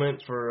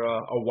moment for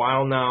a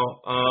while now.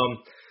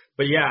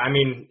 But yeah,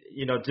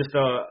 just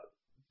a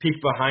peek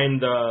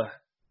behind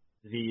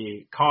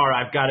the car.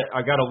 I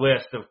got a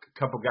list of a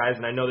couple guys,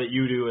 and I know that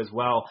you do as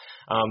well.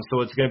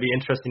 So it's going to be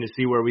interesting to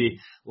see where we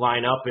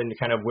line up and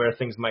kind of where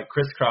things might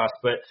crisscross.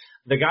 But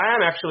the guy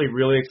I'm actually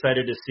really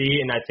excited to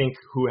see, and I think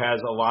who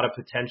has a lot of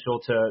potential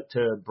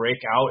to break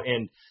out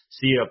and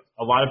see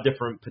a lot of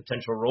different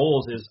potential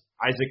roles, is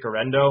Isaac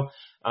Guerendo.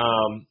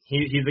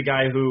 He's a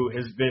guy who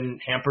has been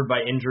hampered by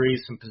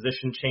injuries, some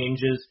position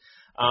changes,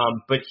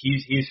 but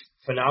he's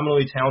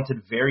phenomenally talented,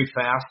 very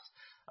fast.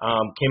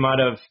 Came out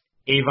of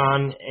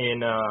Avon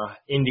in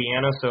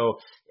Indiana, so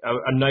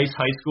a nice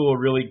high school, a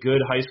really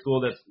good high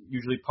school that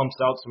usually pumps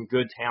out some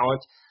good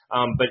talent.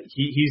 But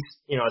he's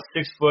a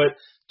 6 foot,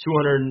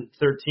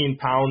 213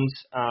 pounds,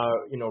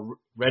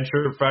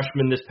 redshirt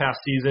freshman this past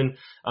season,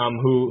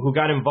 who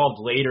got involved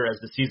later as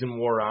the season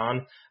wore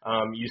on.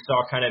 You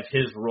saw kind of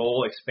his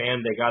role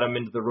expand. They got him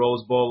into the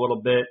Rose Bowl a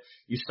little bit.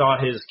 You saw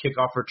his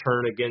kickoff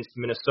return against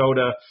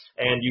Minnesota,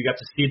 and you got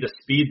to see the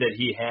speed that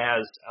he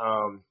has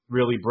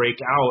really break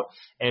out.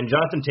 And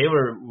Jonathan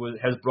Taylor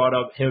has brought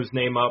up his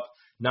name up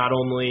not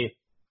only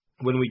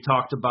when we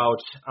talked about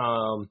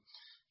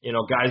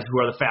guys who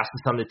are the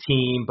fastest on the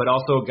team, but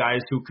also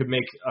guys who could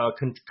make a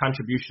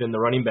contribution in the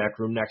running back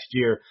room next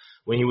year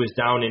when he was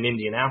down in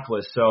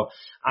Indianapolis. So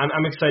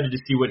I'm excited to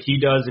see what he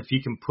does, if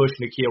he can push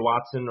Nakia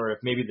Watson, or if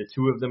maybe the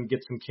two of them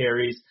get some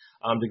carries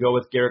to go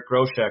with Garrett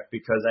Groshek,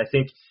 because I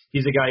think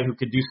he's a guy who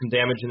could do some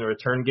damage in the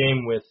return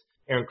game with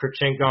Aaron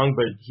Cruikshank,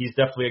 but he's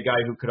definitely a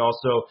guy who could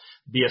also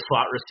be a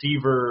slot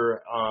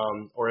receiver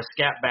or a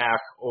scat back,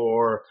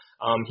 or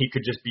he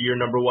could just be your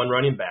number one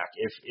running back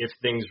if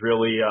things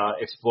really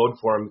explode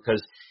for him,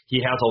 because he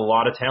has a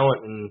lot of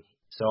talent. And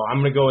so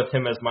I'm going to go with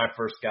him as my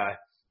first guy.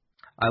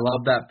 I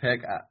love that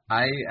pick.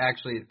 I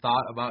actually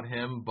thought about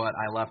him, but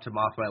I left him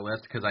off my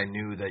list because I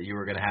knew that you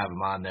were going to have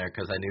him on there,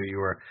 because I knew you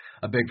were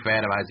a big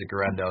fan of Isaac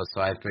Guerendo,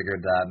 so I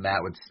figured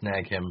Matt would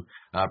snag him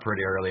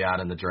pretty early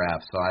on in the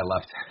draft. So I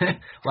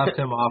left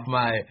him off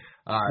my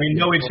we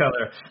know each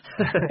other.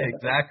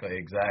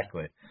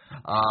 Exactly.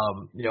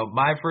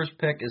 My first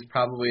pick is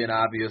probably an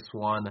obvious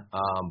one,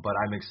 but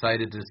I'm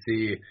excited to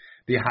see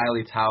the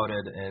highly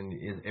touted, and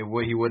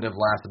he wouldn't have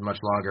lasted much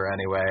longer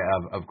anyway,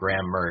 of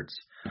Graham Mertz.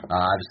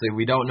 Obviously,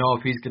 we don't know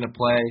if he's going to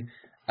play.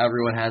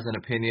 Everyone has an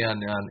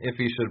opinion on if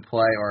he should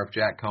play or if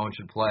Jack Cohn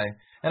should play.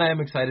 And I am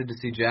excited to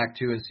see Jack,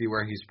 too, and see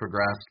where he's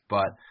progressed.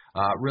 But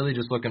really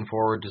just looking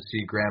forward to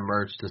see Graham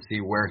Mertz, to see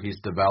where he's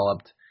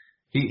developed.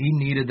 He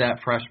needed that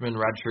freshman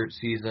redshirt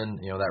season,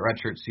 that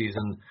redshirt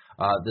season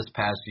this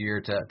past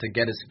year to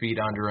get his feet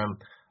under him.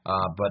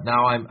 But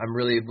now I'm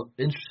really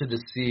interested to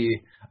see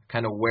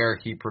kind of where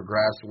he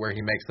progressed, where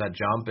he makes that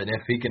jump, and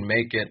if he can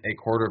make it a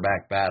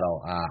quarterback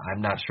battle.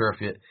 I'm not sure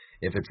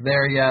if it's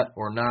there yet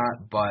or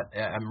not, but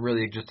I'm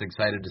really just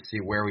excited to see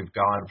where we've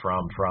gone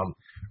from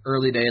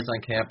early days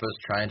on campus,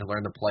 trying to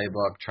learn the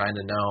playbook, trying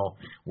to know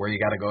where you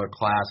got to go to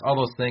class, all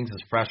those things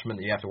as freshmen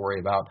that you have to worry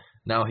about.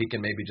 now he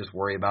can maybe just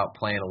worry about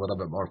playing a little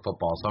bit more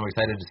football. So I'm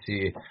excited to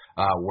see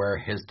where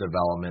his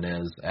development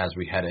is as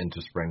we head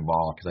into spring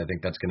ball, because I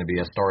think that's going to be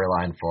a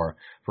storyline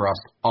for us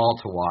all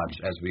to watch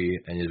as we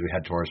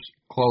head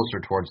closer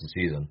towards the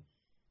season.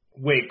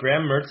 Wait,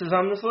 Graham Mertz is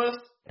on this list?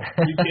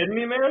 Are you kidding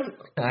me, man?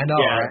 I know,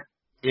 yeah. right?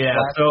 Yeah,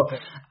 so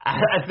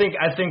I think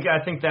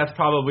that's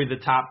probably the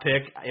top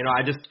pick.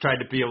 I just tried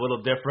to be a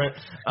little different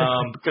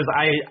because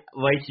I,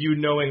 like you,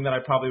 knowing that I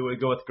probably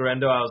would go with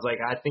Guerendo, I was like,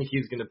 I think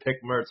he's going to pick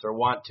Mertz or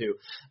want to.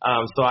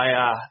 So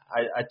I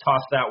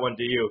tossed that one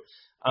to you.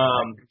 I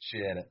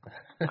appreciate it.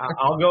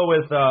 I'll go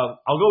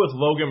with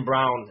Logan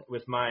Brown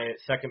with my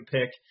second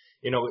pick.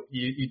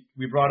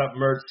 We brought up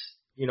Mertz.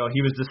 He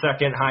was the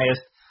second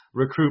highest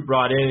recruit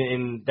brought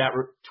in that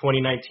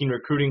 2019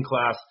 recruiting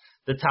class.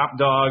 The top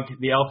dog,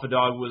 the alpha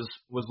dog, was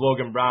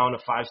Logan Brown, a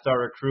 5-star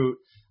recruit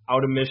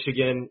out of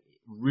Michigan.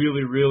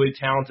 Really, really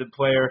talented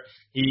player.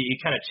 He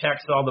kind of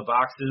checks all the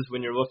boxes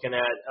when you're looking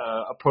at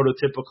a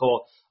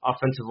prototypical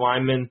offensive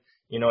lineman.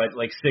 At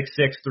like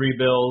 6'6", 3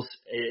 bills.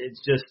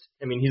 It's just,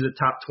 he's a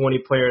top 20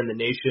 player in the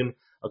nation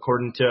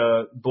according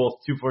to both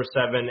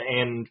 247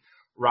 and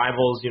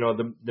Rivals.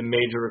 The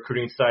major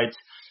recruiting sites.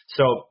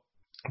 So.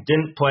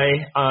 Didn't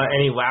play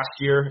any last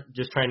year,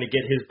 just trying to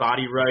get his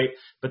body right.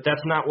 But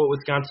that's not what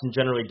Wisconsin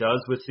generally does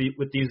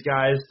with these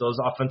guys. Those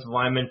offensive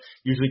linemen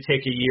usually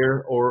take a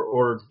year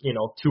or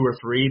 2 or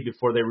 3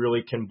 before they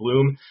really can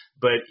bloom.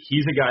 But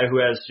he's a guy who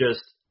has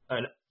just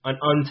an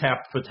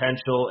untapped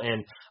potential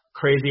and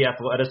crazy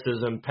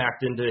athleticism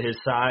packed into his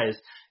size.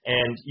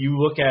 And you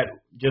look at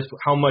just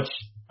how much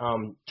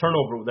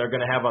turnover they're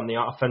going to have on the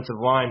offensive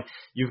line.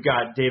 You've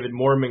got David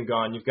Moorman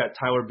gone. You've got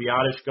Tyler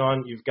Biotish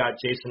gone. You've got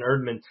Jason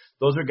Erdman.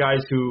 Those are guys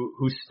who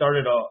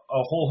started a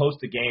whole host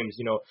of games.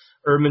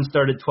 Erdman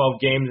started 12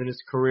 games in his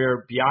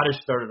career.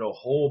 Biotish started a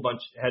whole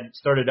bunch, had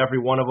started every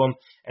one of them.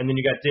 And then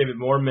you got David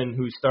Moorman,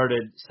 who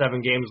started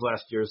 7 games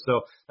last year.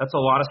 So that's a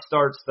lot of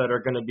starts that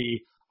are going to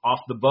be off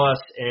the bus,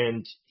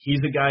 and he's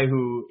a guy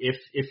who,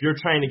 if you're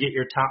trying to get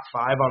your top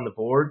 5 on the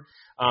board,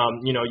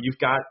 you've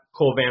got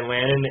Cole Van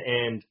Lanen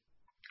and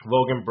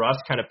Logan Bruss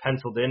kind of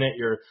penciled in at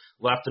your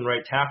left and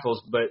right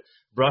tackles, but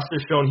Bruss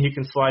has shown he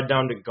can slide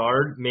down to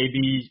guard.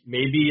 Maybe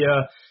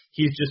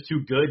he's just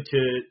too good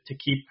to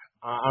keep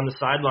on the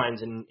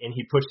sidelines, and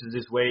he pushes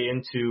his way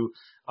into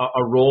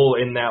a role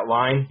in that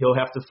line. He'll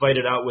have to fight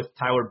it out with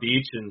Tyler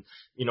Beach and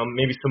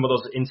maybe some of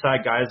those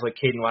inside guys like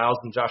Caden Lyles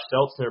and Josh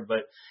Stelzner,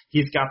 but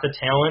he's got the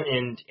talent,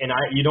 and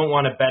you don't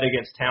want to bet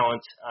against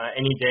talent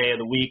any day of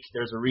the week.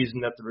 There's a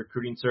reason that the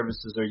recruiting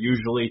services are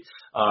usually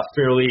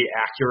fairly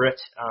accurate,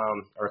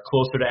 or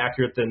closer to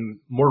accurate than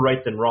more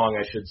right than wrong,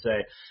 I should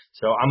say.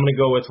 So I'm going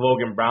to go with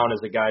Logan Brown as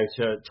a guy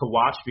to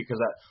watch, because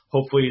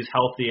hopefully he's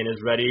healthy and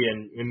is ready,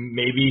 and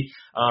maybe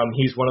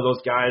he's one of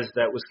those guys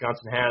that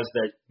Wisconsin has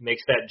that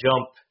makes that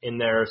jump in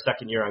their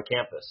second year on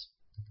campus.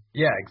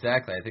 Yeah,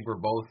 exactly. I think we're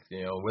both,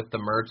 with the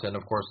Mertz and,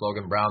 of course,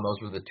 Logan Brown,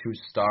 those were the 2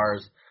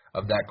 stars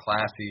of that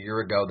class a year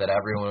ago that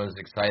everyone was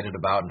excited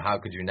about, and how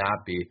could you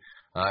not be?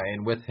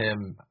 And with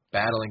him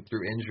battling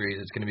through injuries,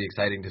 it's going to be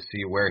exciting to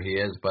see where he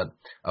is. But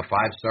a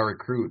 5-star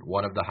recruit,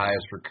 one of the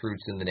highest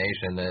recruits in the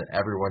nation, that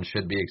everyone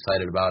should be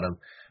excited about him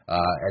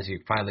as you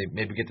finally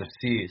maybe get to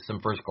see some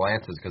first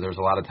glances, because there's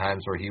a lot of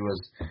times where he was,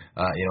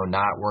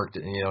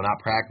 not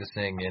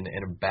practicing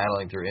and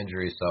battling through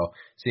injuries. So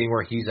seeing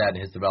where he's at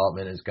in his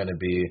development is going to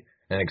be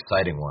an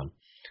exciting one.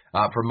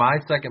 For my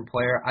second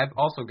player, I've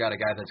also got a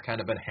guy that's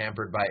kind of been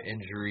hampered by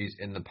injuries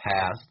in the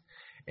past,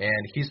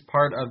 and he's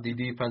part of the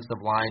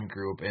defensive line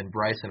group in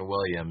Bryson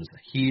Williams.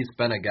 He's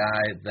been a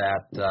guy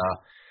that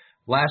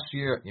last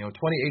year,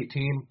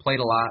 2018, played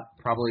a lot,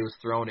 probably was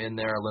thrown in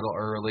there a little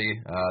early.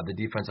 The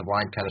defensive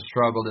line kind of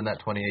struggled in that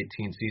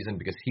 2018 season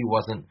because he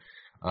wasn't,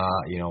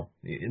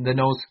 in the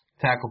nose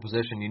tackle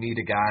position. You need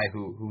a guy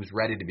who's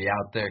ready to be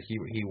out there.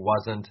 He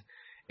wasn't.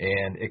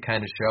 And it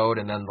kind of showed.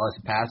 And then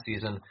this past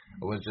season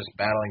was just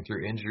battling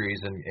through injuries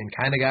and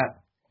kind of got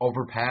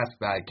overpassed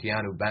by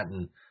Keanu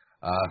Benton,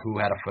 who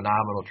had a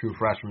phenomenal true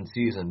freshman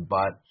season.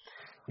 But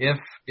if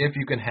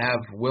you can have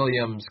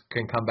Williams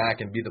can come back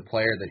and be the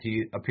player that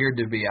he appeared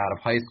to be out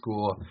of high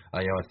school, a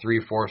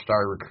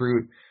 3-4-star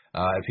recruit,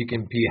 if he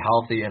can be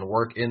healthy and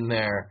work in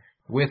there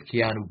with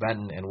Keanu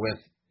Benton and with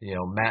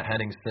Matt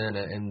Henningsen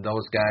and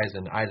those guys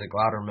and Isaac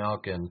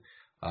Loudermilk and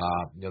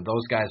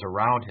those guys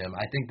around him,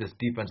 I think this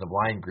defensive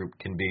line group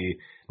can be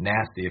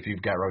nasty if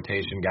you've got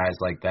rotation guys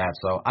like that.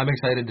 So I'm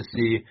excited to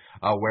see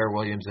where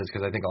Williams is,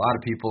 because I think a lot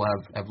of people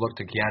have looked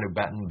to Keanu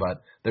Benton, but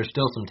there's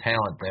still some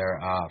talent there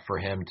for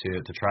him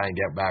to try and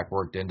get back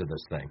worked into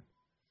this thing.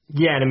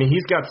 Yeah, and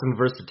he's got some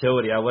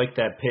versatility. I like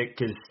that pick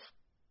because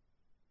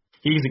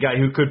he's a guy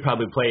who could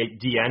probably play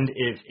D-end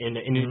if in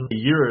a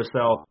year or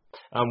so.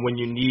 When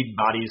you need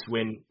bodies,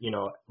 when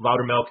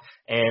Loudermilk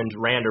and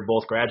Rand are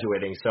both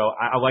graduating. So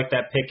I like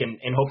that pick,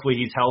 and hopefully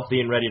he's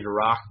healthy and ready to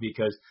rock,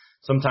 because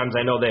sometimes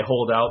I know they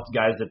hold out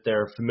guys that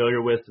they're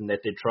familiar with and that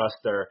they trust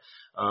are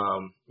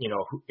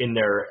in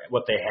their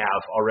what they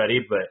have already.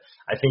 But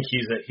I think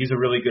he's a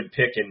really good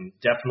pick and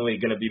definitely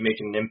going to be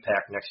making an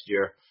impact next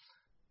year.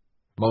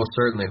 Most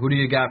certainly. Who do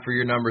you got for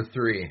your number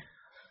 3?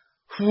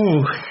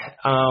 Whew,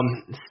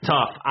 it's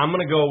tough. I'm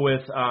going to go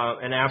with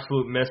an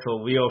absolute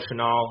missile, Leo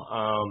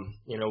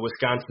Chenal.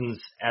 Wisconsin's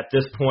at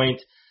this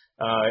point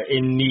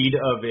in need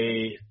of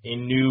a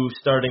new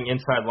starting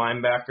inside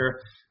linebacker.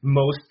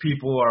 Most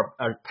people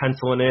are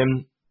penciling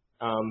in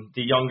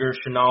the younger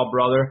Chenal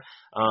brother.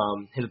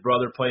 His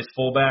brother plays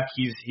fullback.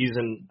 He's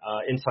an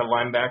inside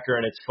linebacker,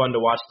 and it's fun to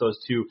watch those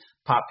two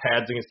pop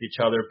pads against each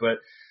other. But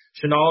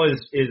Chenal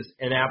is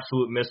an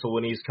absolute missile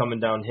when he's coming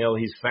downhill.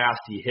 He's fast.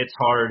 He hits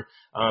hard.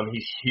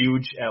 He's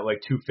huge at like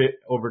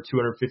over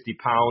 250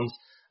 pounds.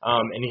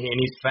 And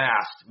he's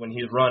fast when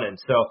he's running.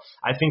 So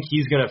I think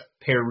he's going to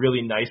pair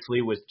really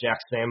nicely with Jack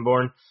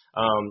Sanborn.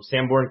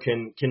 Sanborn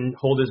can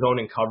hold his own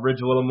in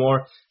coverage a little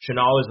more.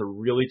 Chenal is a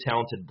really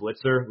talented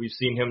blitzer. We've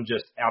seen him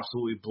just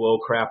absolutely blow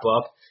crap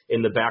up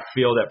in the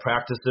backfield at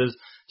practices.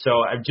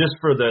 So just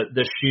for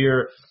the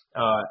sheer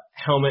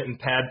helmet and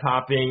pad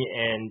popping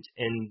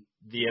and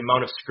the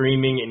amount of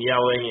screaming and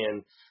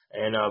yelling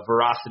and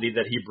veracity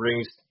that he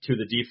brings to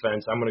the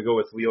defense, I'm going to go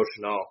with Leo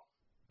Chenal.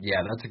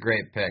 Yeah, that's a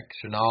great pick.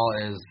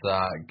 Chenal is,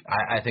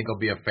 I think he'll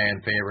be a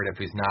fan favorite if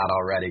he's not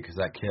already, because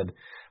that kid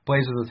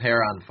plays with his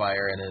hair on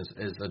fire and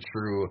is a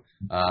true,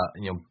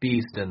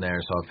 beast in there.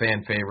 So a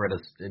fan favorite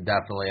is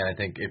definitely. And I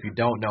think if you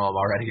don't know him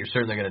already, you're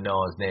certainly going to know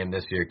his name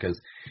this year because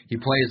he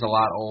plays a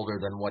lot older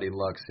than what he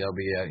looks. He'll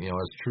be a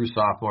true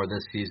sophomore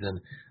this season.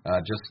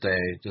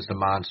 Just a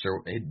monster.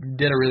 He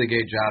did a really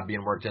great job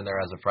being worked in there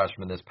as a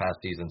freshman this past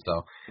season.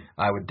 So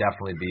I would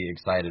definitely be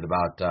excited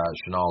about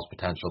Chenal's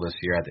potential this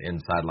year at the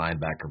inside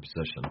linebacker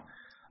position.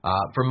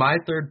 For my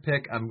third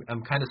pick,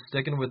 I'm kind of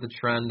sticking with the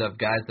trend of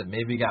guys that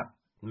maybe got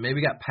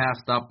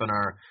passed up and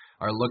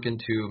are looking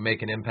to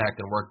make an impact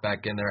and work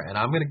back in there. And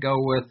I'm going to go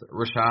with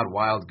Rashad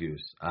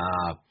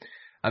Wildgoose.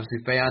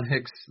 Obviously, Faion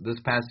Hicks this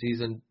past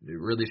season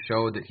really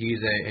showed that he's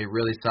a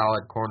really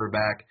solid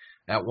cornerback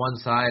at one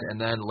side. And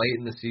then late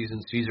in the season,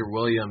 Caesar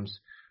Williams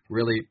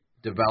really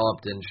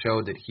developed and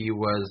showed that he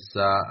was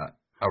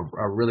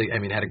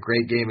had a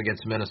great game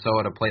against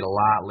Minnesota, played a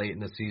lot late in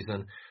the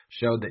season,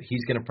 showed that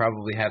he's going to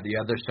probably have the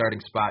other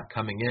starting spot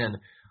coming in.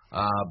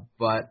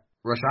 But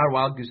Rashad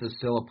Wildgoose is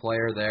still a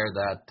player there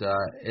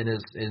that in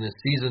his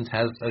seasons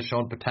has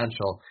shown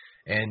potential.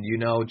 And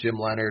Jim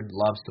Leonard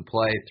loves to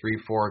play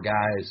 3-4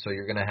 guys, so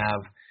you're going to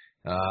have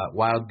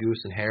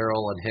Wildgoose and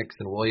Harrell and Hicks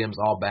and Williams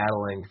all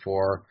battling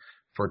for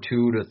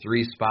 2 to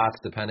 3 spots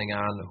depending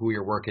on who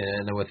you're working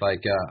in with,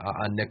 like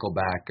a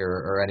nickelback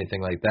or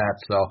anything like that.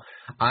 So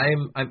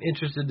I'm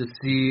interested to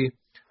see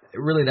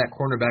really that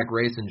cornerback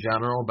race in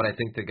general, but I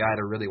think the guy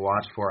to really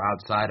watch for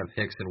outside of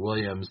Hicks and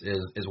Williams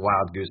is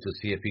Wildgoose to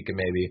see if he can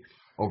maybe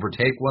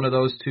overtake one of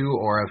those two,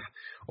 or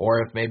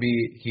if maybe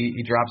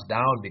he drops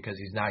down because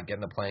he's not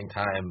getting the playing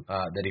time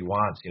that he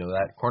wants.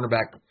 That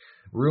cornerback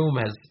room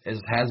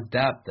has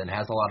depth and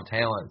has a lot of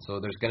talent, so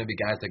there's going to be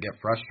guys that get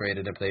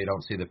frustrated if they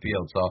don't see the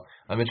field. So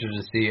I'm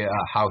interested to see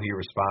how he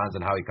responds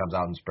and how he comes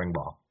out in spring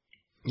ball.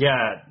 Yeah,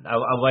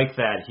 I like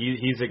that.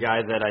 He's a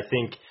guy that I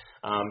think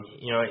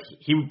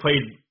he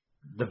played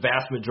the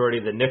vast majority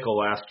of the nickel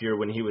last year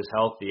when he was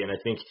healthy, and I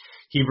think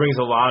he brings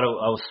a lot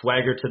of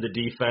swagger to the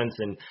defense,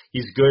 and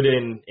he's good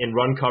in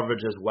run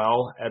coverage as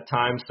well at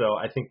times. So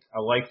I think I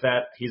like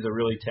that. He's a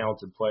really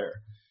talented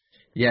player.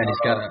 Yeah, and he's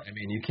got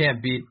you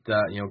can't beat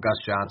Gus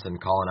Johnson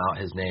calling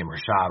out his name,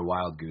 Rashad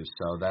Wildgoose.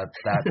 So that's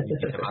you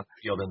get him on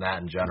the field in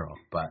that in general.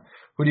 But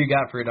who do you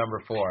got for your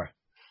number 4?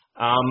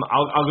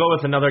 I'll go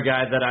with another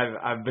guy that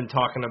I've been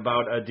talking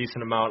about a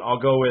decent amount. I'll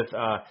go with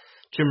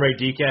Chimere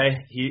Dike.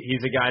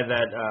 He's a guy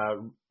that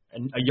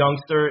a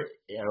youngster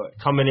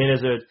coming in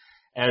as a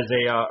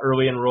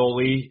early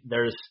enrollee.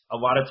 There's a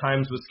lot of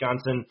times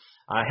Wisconsin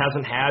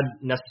hasn't had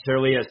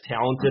necessarily as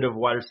talented of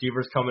wide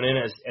receivers coming in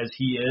as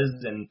he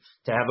is, and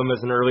to have him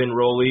as an early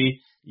enrollee,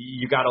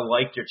 you got to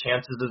like your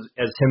chances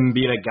as him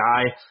being a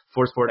guy,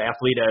 four-sport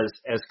athlete,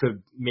 as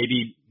could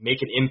maybe make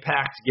an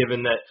impact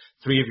given that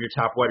 3 of your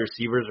top wide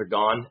receivers are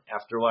gone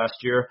after last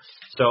year.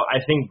 So I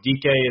think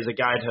DK is a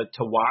guy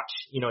to watch.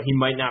 He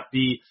might not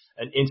be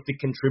an instant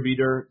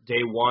contributor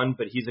day one,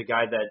 but he's a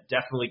guy that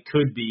definitely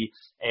could be,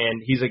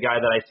 and he's a guy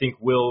that I think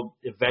will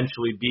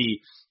eventually be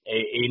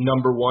a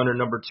number 1 or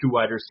number 2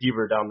 wide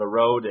receiver down the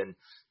road. And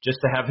just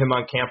to have him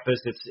on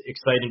campus, it's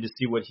exciting to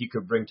see what he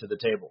could bring to the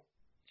table.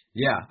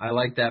 Yeah, I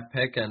like that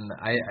pick, and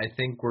I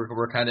think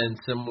we're kind of in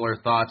similar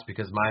thoughts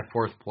because my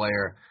 4th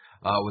player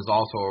was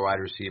also a wide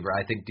receiver.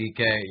 I think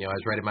DK, I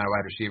was writing my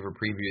wide receiver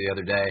preview the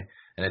other day,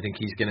 and I think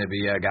he's going to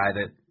be a guy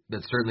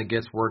that certainly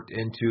gets worked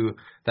into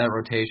that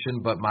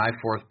rotation. But my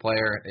 4th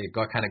player,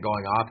 kind of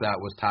going off that,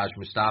 was Taj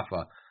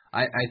Mustafa.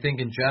 I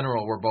think in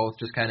general we're both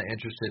just kind of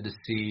interested to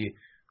see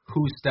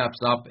who steps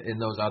up in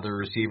those other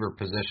receiver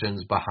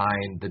positions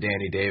behind the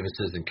Danny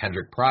Davises and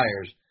Kendrick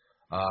Pryors.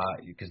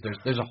 Because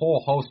there's a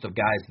whole host of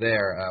guys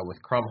there with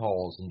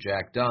Krumholz and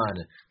Jack Dunn,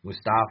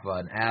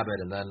 Mustafa and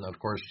Abbott, and then, of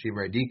course,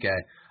 Chimere Dike.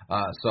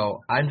 So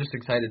I'm just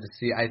excited to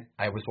see.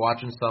 I was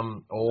watching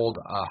some old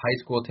high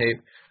school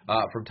tape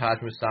from Taj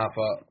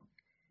Mustafa,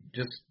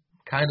 just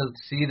kind of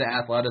see the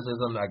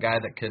athleticism, a guy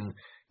that can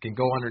can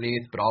go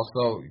underneath, but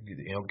also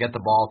get the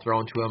ball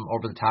thrown to him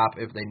over the top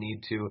if they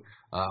need to.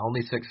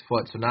 Only 6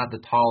 foot, so not the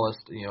tallest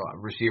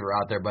receiver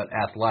out there, but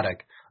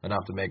athletic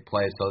enough to make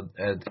plays. So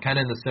it's kind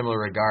of in a similar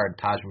regard.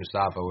 Taj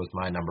Mustafa was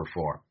my number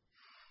 4.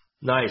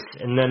 Nice,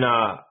 and then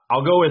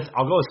I'll go with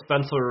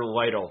Spencer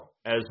Lytle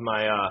as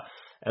my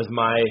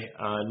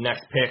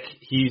next pick.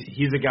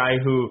 He's a guy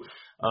who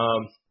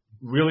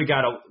really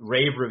got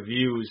rave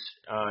reviews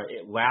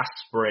last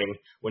spring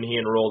when he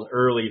enrolled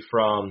early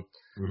from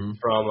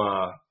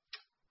the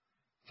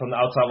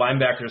outside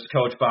linebackers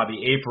coach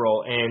Bobby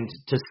April, and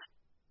to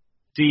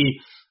see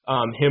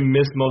him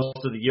miss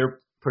most of the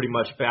year pretty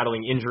much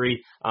battling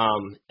injury.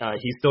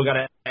 He's still got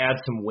to add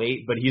some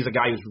weight, but he's a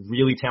guy who's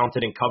really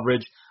talented in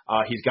coverage.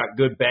 He's got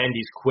good bend.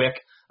 He's quick.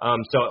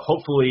 So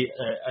hopefully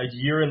a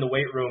year in the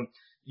weight room,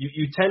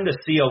 you tend to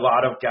see a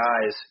lot of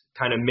guys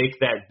kind of make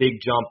that big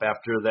jump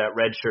after that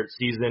redshirt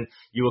season.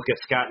 You look at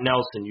Scott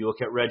Nelson, you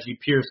look at Reggie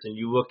Pearson,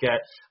 you look at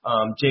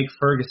Jake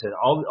Ferguson,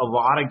 a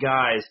lot of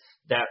guys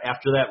that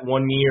after that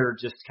 1 year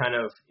just kind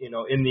of,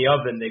 in the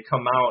oven, they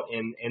come out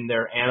and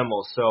they're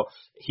animals. So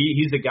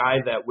he's a guy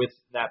that with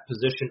that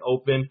position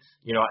open,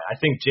 I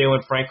think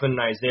Jalen Franklin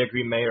and Isaiah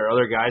Green May are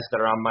other guys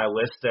that are on my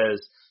list as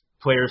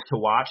players to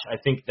watch. I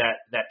think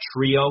that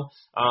trio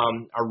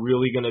are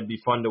really going to be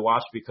fun to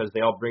watch because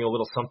they all bring a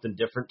little something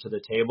different to the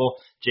table.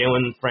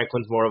 Jalen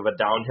Franklin's more of a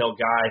downhill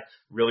guy,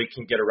 really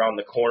can get around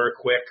the corner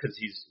quick because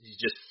he's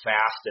just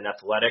fast and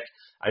athletic.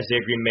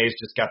 Isaiah Green May's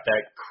just got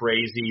that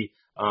crazy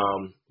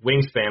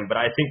wingspan, but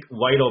I think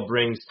Lytle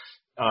brings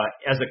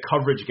as a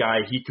coverage guy,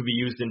 he could be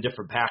used in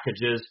different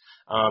packages,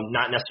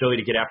 not necessarily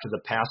to get after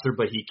the passer,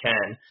 but he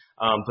can,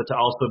 but to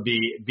also be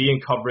in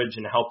coverage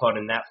and help out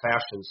in that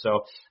fashion.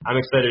 So I'm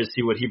excited to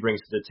see what he brings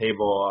to the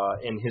table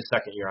in his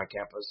second year on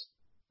campus.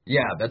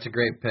 Yeah, that's a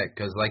great pick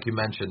because, like you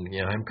mentioned,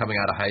 him coming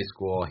out of high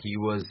school, he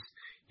was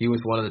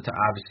one of the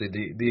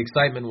obviously the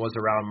excitement was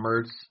around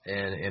Mertz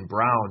and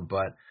Brown,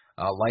 but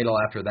Lytle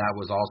after that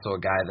was also a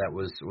guy that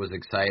was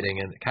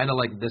exciting, and kind of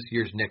like this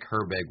year's Nick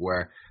Herbig,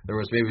 where there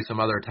was maybe some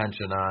other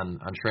attention on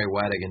Trey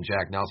Wettig and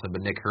Jack Nelson,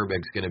 but Nick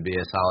Herbig's going to be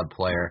a solid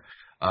player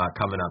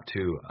coming up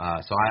too.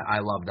 So I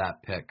love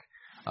that pick.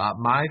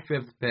 My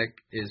 5th pick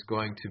is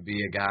going to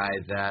be a guy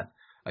that,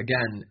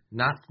 again,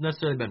 not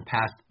necessarily been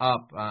passed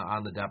up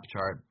on the depth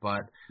chart,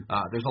 but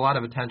there's a lot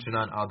of attention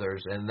on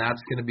others, and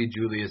that's going to be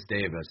Julius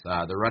Davis,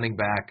 the running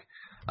back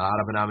out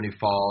of Menominee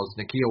Falls.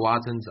 Nakia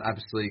Watson's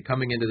obviously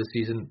coming into the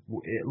season.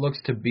 It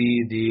looks to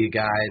be the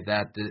guy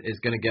that is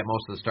going to get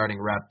most of the starting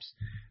reps.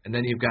 And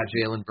then you've got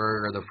Jalen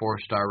Berger, the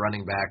 4-star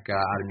running back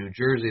out of New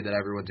Jersey that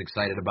everyone's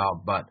excited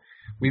about. But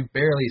we've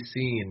barely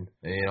seen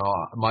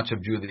much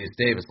of Julius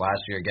Davis.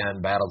 Last year,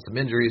 again, battled some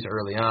injuries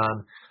early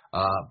on,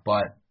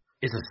 but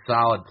is a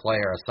solid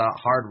player, a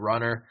hard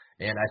runner.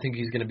 And I think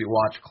he's going to be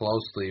watched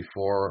closely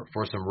for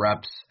some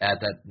reps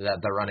at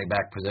that running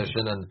back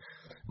position, and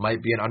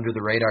might be an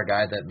under-the-radar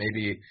guy that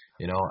maybe,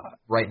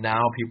 right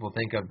now people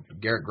think of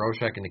Garrett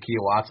Groshek and Nakia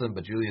Watson,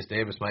 but Julius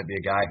Davis might be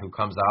a guy who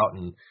comes out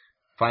and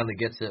finally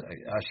gets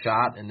a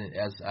shot and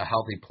as a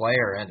healthy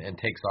player and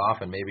takes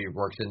off and maybe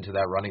works into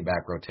that running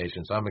back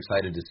rotation. So I'm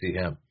excited to see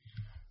him.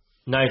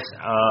 Nice.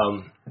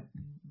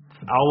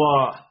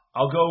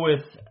 I'll go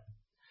with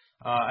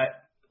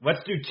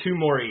let's do 2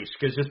 more each,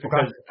 because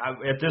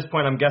at this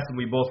point I'm guessing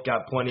we both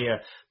got plenty of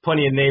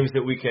names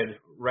that we could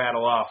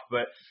rattle off.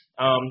 But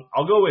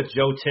I'll go with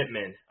Joe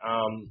Tippmann.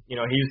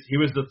 He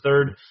was the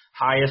 3rd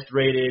highest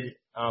rated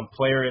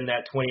player in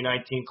that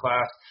 2019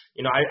 class.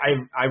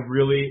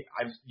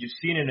 You've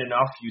seen it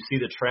enough. You see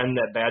the trend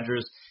that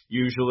Badgers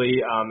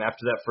usually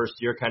after that first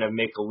year kind of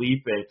make a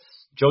leap, and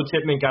Joe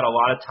Tippmann got a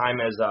lot of time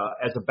as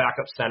a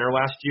backup center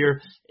last year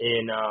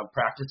in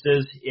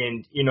practices,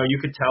 and you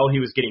could tell he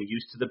was getting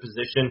used to the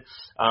position.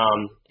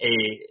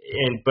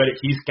 But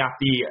he's got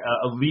the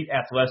elite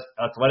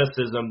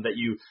athleticism that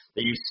you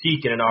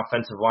seek in an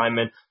offensive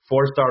lineman.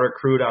 4-star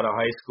recruit out of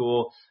high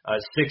school,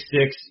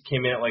 6'6",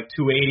 came in at like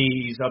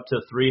 280. He's up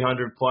to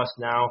 300 plus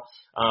now.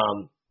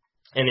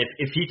 And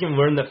if he can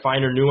learn the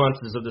finer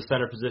nuances of the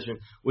center position,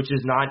 which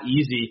is not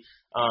easy,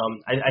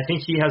 I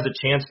think he has a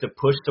chance to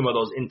push some of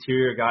those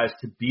interior guys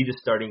to be the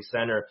starting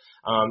center.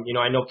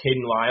 I know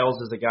Caden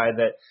Lyles is a guy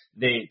that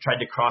they tried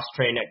to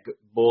cross-train at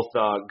both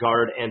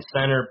guard and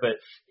center, but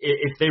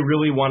if they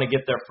really want to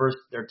get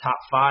their top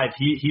 5,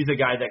 he's a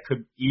guy that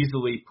could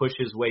easily push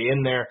his way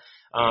in there.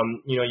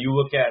 You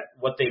look at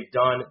what they've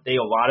done, they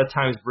a lot of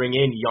times bring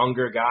in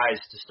younger guys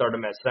to start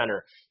them at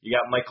center. You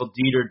got Michael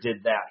Dieter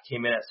did that,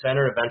 came in at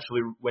center,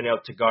 eventually went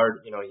out to guard.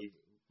 He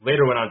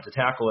later went on to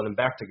tackle and then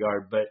back to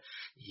guard, but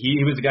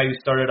he was a guy who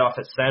started off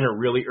at center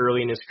really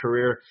early in his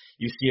career.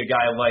 You see a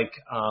guy like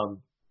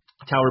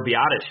Tower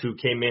Biotic, who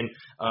came in,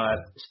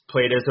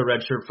 played as a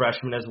redshirt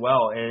freshman as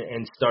well,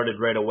 and started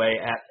right away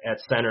at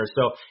center.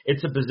 So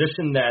it's a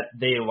position that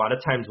they a lot of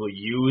times will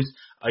use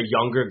a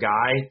younger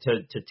guy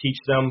to teach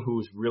them,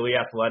 who's really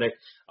athletic,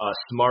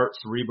 smart,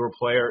 cerebral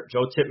player.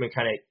 Joe Tippmann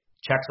kind of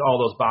checks all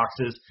those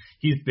boxes.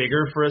 He's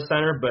bigger for a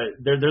center, but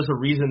there's a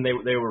reason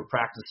they were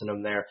practicing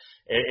him there,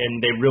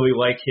 and they really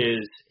like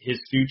his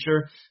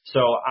future. So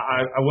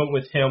I went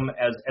with him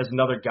as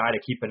another guy to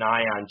keep an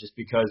eye on, just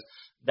because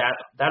that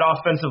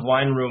offensive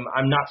line room,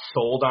 I'm not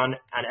sold on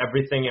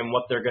everything and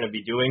what they're going to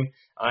be doing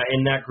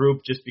in that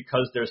group, just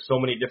because there's so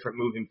many different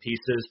moving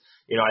pieces.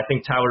 I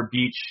think Tyler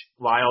Beach,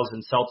 Lyles,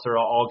 and Seltzer are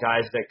all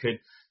guys that could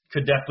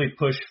definitely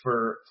push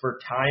for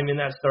time in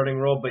that starting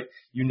role, but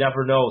you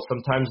never know.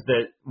 Sometimes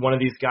that one of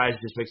these guys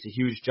just makes a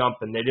huge jump,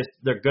 and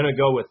they're going to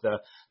go with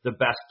the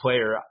best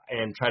player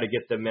and try to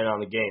get them in on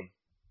the game.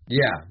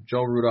 Yeah,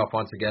 Joe Rudolph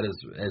wants to get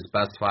his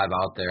best 5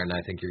 out there, and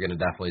I think you're going to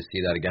definitely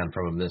see that again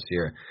from him this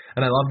year.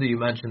 And I love that you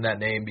mentioned that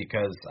name,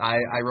 because I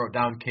wrote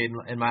down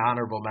Caden in my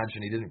honorable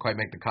mention. He didn't quite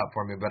make the cut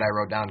for me, but I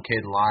wrote down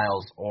Caden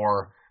Lyles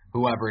or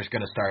whoever is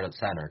going to start at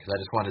center, because I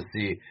just want to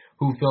see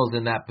who fills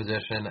in that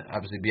position.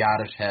 Obviously,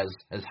 Biotish has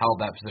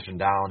held that position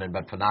down and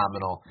been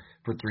phenomenal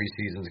for 3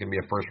 seasons. Going to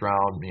be a first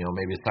round,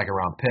 maybe a second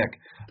round pick.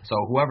 So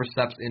whoever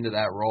steps into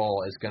that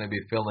role is going to be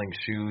filling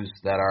shoes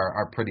that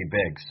are pretty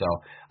big. So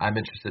I'm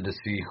interested to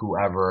see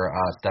whoever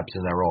steps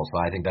in that role. So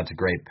I think that's a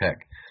great pick.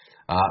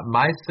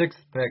 My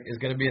 6th pick is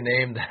going to be a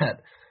name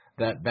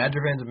that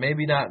Badger fans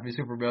maybe not be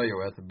super familiar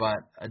with, but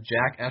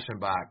Jack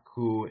Eschenbach,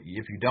 who,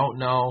 if you don't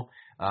know,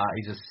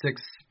 he's a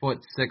 6'6"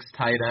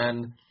 tight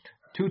end,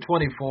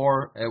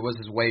 224. It was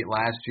his weight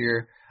last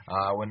year.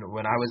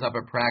 When I was up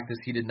at practice,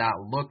 he did not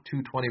look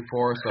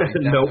 224, so he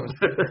definitely,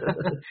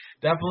 was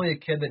definitely a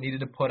kid that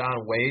needed to put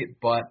on weight,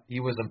 but he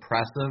was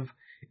impressive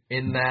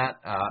in that.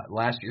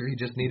 Last year, he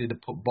just needed to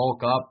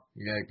bulk up.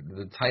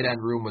 The tight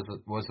end room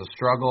was a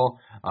struggle,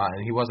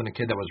 and he wasn't a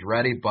kid that was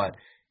ready, but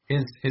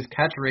his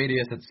catch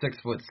radius at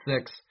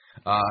 6'6",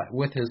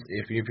 with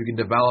if you can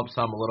develop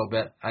some a little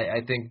bit,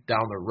 I think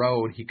down the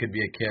road he could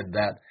be a kid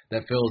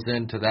that fills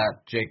into that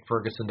Jake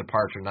Ferguson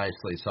departure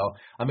nicely. So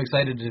I'm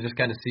excited to just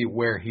kind of see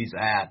where he's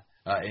at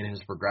in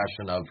his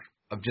progression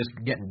of just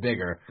getting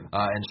bigger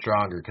and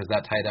stronger, because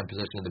that tight end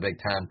position in the Big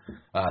Ten,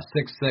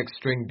 6'6",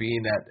 string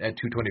bean at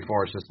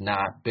 224 is just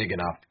not big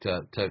enough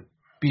to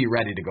be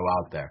ready to go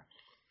out there.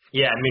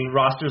 Yeah, I mean,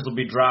 rosters will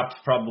be dropped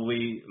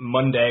probably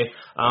Monday,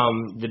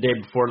 the day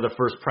before the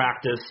first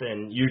practice,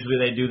 and usually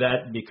they do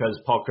that because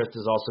Paul Chryst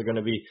is also going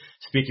to be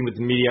speaking with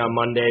the media on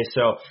Monday.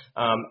 So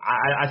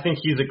I think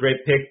he's a great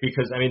pick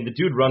because, I mean, the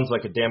dude runs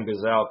like a damn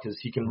gazelle because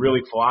he can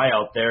really fly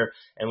out there.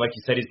 And like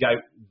you said, he's got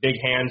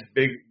big hands,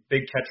 big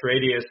catch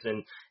radius,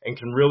 and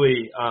can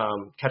really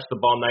catch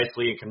the ball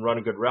nicely and can run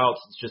good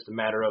routes. It's just a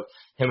matter of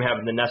him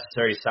having the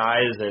necessary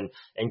size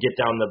and get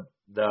down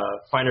the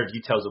finer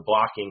details of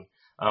blocking.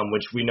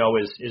 Which we know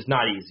is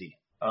not easy.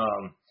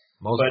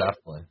 Most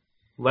definitely.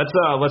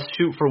 Let's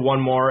shoot for one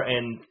more,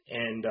 and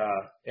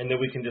then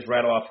we can just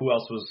rattle off who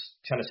else was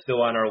kind of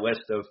still on our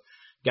list of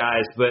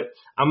guys. But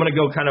I'm going to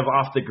go kind of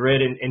off the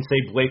grid and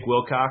say Blake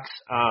Wilcox,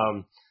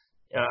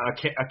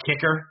 a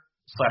kicker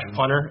 /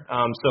 punter,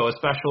 so a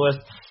specialist.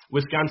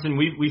 Wisconsin,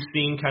 we've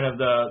seen kind of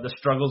the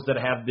struggles that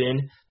have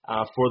been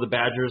for the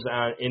Badgers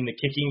in the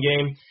kicking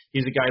game.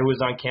 He's a guy who was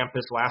on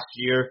campus last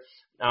year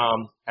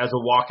as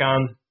a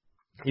walk-on.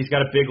 He's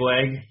got a big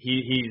leg.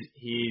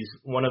 He's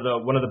one of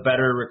the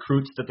better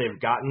recruits that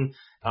they've gotten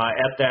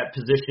at that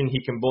position.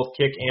 He can both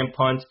kick and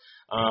punt.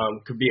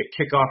 Could be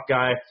a kickoff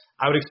guy.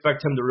 I would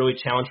expect him to really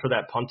challenge for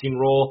that punting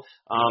role,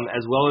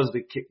 as well as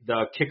the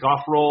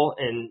kickoff role,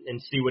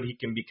 and see what he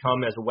can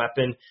become as a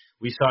weapon.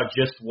 We saw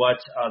just what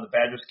the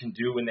Badgers can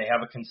do when they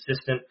have a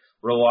consistent,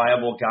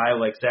 reliable guy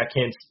like Zach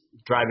Hintz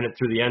driving it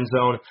through the end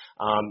zone.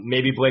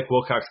 Maybe Blake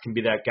Wilcox can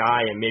be that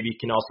guy, and maybe he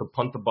can also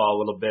punt the ball a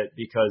little bit,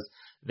 because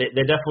they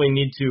definitely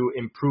need to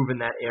improve in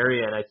that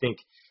area. And I think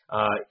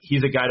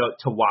he's a guy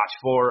to watch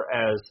for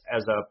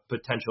as a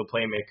potential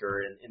playmaker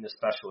in the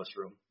specialist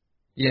room.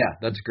 Yeah,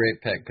 that's a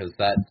great pick, because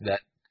that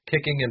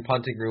kicking and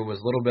punting room was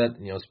a little bit,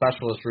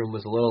 specialist room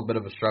was a little bit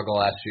of a struggle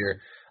last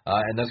year.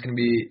 And that's going to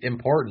be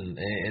important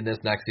in this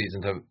next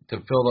season to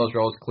fill those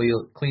roles,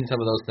 clean some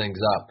of those things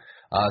up.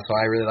 So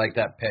I really like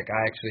that pick.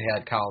 I actually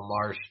had Colin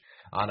Marsh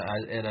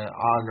in an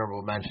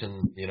honorable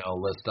mention,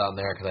 list on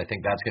there, because I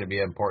think that's going to be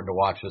important to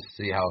watch, just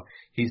to see how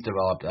he's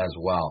developed as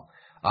well.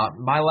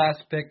 My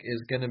last pick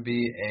is going to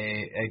be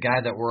a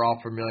guy that we're all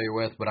familiar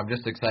with, but I'm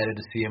just excited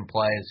to see him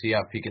play and see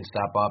if he can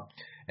step up,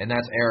 and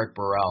that's Eric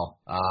Burrell.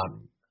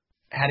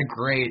 Had a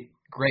great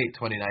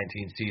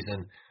 2019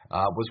 season.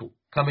 Was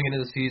coming into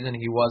the season,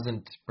 he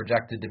wasn't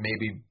projected to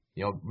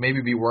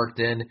maybe be worked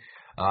in.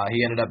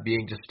 He ended up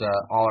being just an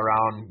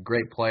all-around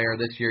great player.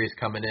 This year he's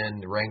coming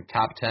in ranked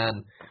top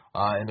 10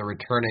 in the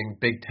returning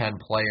Big Ten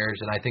players,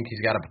 and I think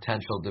he's got a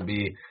potential to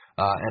be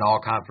an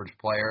all-conference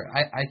player.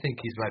 I think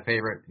he's my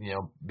favorite,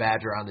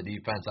 Badger on the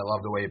defense. I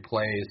love the way he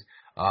plays.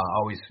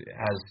 Always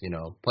has,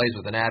 plays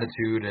with an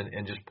attitude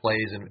and just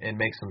plays and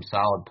makes some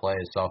solid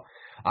plays. So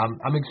I'm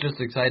just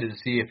excited to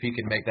see if he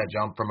can make that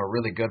jump from a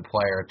really good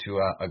player to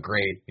a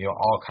great,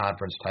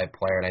 all-conference type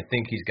player, and I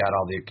think he's got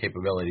all the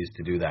capabilities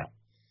to do that.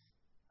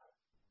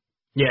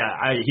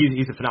 Yeah,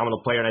 he's a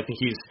phenomenal player, and I think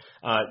he's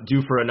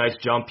due for a nice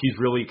jump. He's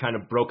really kind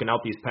of broken out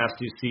these past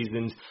 2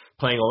 seasons,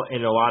 playing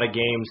in a lot of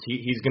games.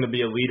 He's going to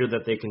be a leader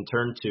that they can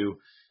turn to.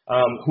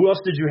 Who else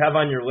did you have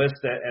on your list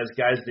as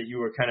guys that you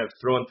were kind of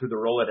throwing through the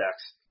Rolodex?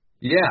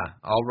 Yeah,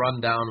 I'll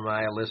run down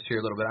my list here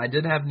a little bit. I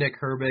did have Nick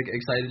Herbig.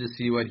 Excited to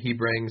see what he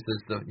brings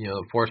as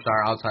the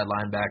 4-star outside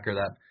linebacker.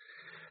 That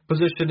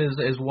position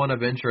is one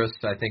of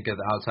interest, I think, of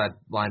the outside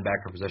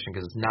linebacker position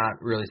because it's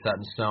not really set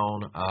in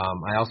stone.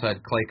 I also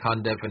had Clay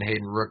Cundiff and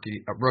Hayden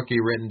Rookie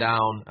written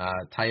down,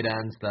 tight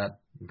ends that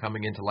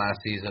coming into last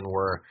season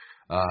were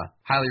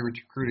highly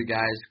recruited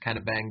guys, kind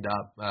of banged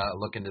up,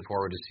 looking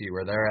forward to see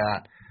where they're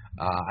at.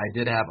 I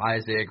did have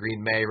Isaiah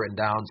Green-May written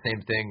down,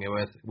 same thing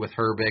with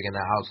Herbig in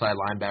the outside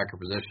linebacker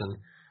position.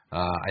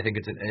 I think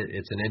it's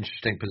an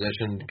interesting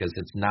position because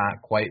it's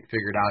not quite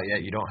figured out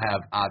yet. You don't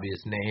have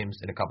obvious names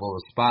in a couple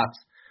of the spots.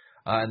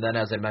 And then,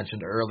 as I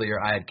mentioned earlier,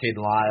 I had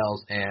Caden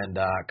Lyles and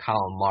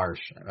Colin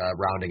Marsh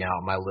rounding out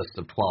my list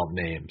of 12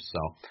 names. So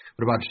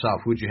what about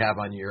yourself? Who did you have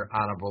on your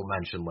honorable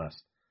mention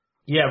list?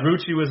 Yeah,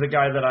 Rucci was a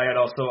guy that I had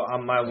also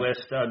on my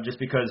list just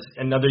because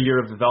another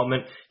year of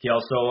development. He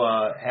also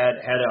had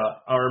a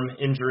arm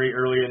injury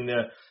earlier in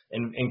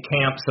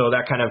camp, so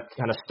that kind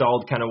of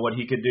stalled kind of what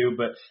he could do.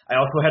 But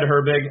I also had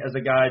Herbig as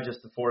a guy,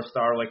 just a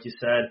 4-star, like you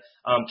said.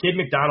 Cade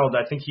McDonald,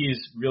 I think he's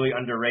really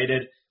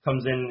underrated.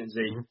 Comes in as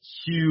a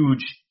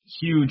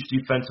huge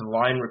defensive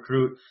line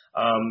recruit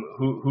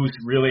who's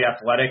really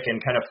athletic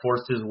and kind of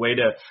forced his way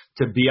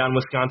to be on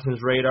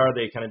Wisconsin's radar.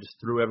 They kind of just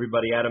threw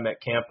everybody at him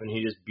at camp, and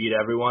he just beat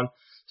everyone.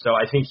 So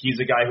I think he's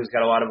a guy who's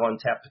got a lot of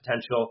untapped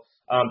potential.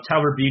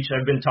 Tyler Beach,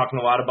 I've been talking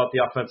a lot about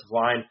the offensive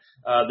line.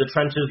 The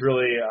trenches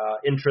really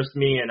interest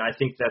me, and I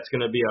think that's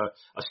going to be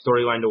a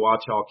storyline to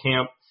watch all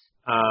camp.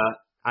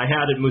 I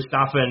had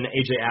Mustafa and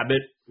A.J.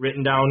 Abbott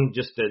written down,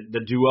 just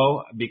the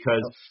duo,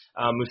 because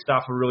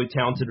Mustafa, a really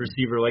talented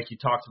receiver like you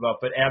talked about,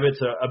 but Abbott's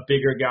a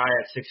bigger guy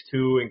at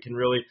 6'2" and can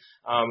really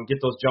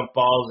get those jump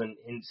balls.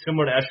 And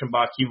similar to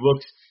Eschenbach, he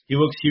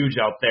looks huge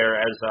out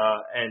there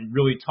and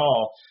really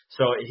tall.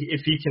 So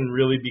if he can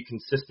really be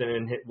consistent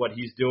in what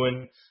he's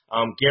doing,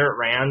 Garrett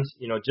Rand,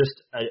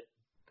 just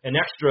an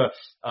extra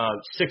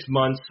 6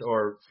 months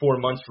or 4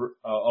 months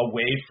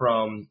away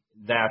from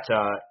that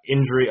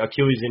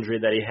Achilles injury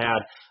that he had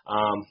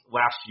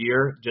last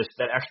year, just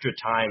that extra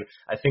time.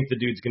 I think the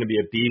dude's going to be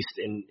a beast,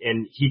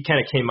 and he kind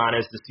of came on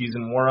as the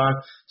season wore on.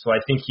 So I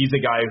think he's a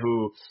guy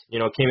who,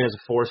 came in as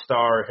a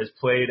 4-star, has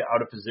played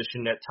out of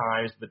position at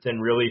times, but then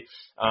really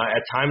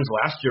at times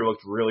last year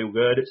looked really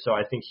good. So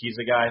I think he's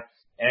a guy.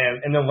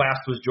 And then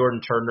last was Jordan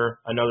Turner,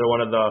 another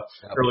one of the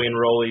early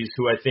enrollees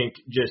who I think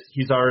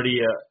he's already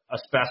a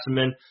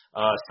specimen,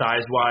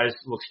 size-wise,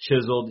 looks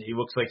chiseled. He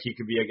looks like he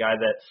could be a guy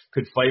that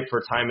could fight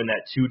for time in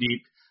that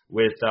 2-deep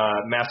with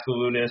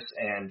Mascalunas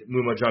and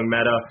Muma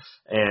Jungmeta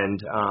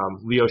and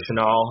Leo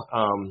Chenal,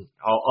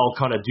 all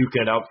kind of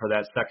duking it out for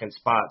that second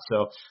spot.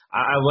 So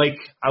I like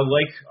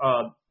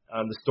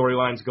the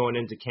storylines going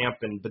into camp,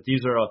 but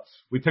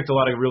we picked a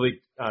lot of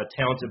really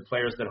talented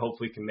players that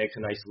hopefully can make a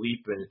nice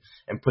leap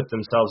and put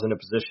themselves in a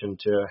position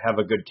to have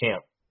a good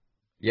camp.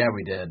 Yeah,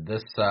 we did.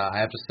 This, I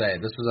have to say,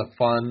 this was a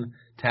fun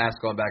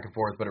task going back and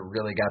forth, but it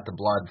really got the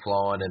blood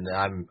flowing, and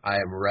I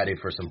am ready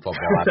for some football.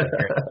 After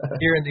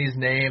hearing these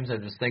names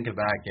and just thinking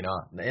back,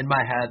 in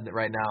my head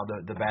right now,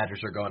 the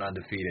Badgers are going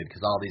undefeated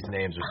because all these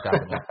names are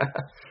definitely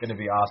going to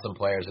be awesome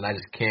players, and I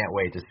just can't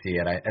wait to see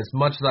it. As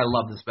much as I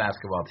love this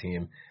basketball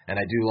team, and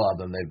I do love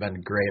them, they've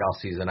been great all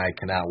season. I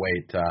cannot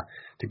wait to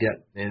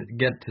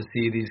get to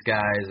see these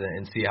guys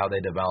and see how they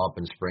develop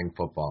in spring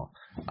football.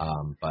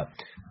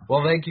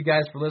 Well, thank you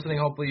guys for listening.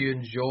 Hopefully you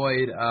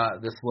enjoyed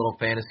this little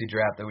fantasy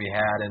draft that we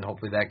had, and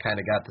hopefully that kind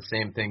of got the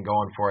same thing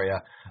going for you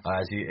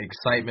as the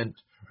excitement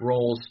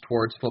rolls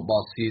towards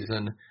football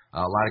season.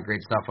 A lot of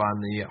great stuff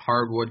on the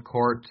hardwood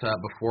court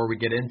before we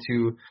get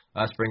into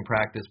spring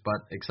practice,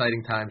 but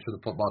exciting times for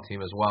the football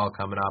team as well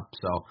coming up.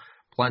 So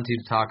plenty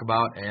to talk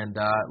about, and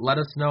let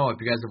us know if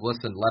you guys have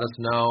listened. Let us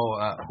know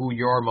who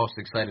you're most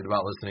excited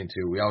about listening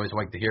to. We always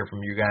like to hear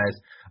from you guys,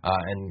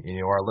 and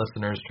our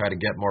listeners try to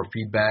get more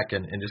feedback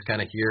and just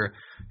kind of hear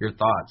your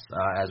thoughts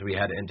as we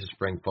head into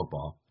spring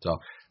football. So,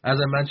 as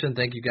I mentioned,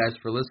 thank you guys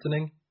for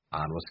listening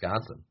on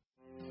Wisconsin.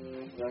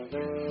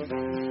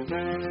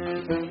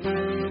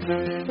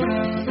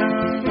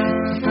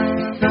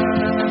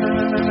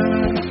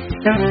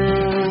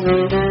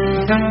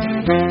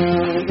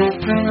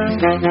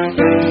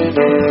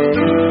 Thank you.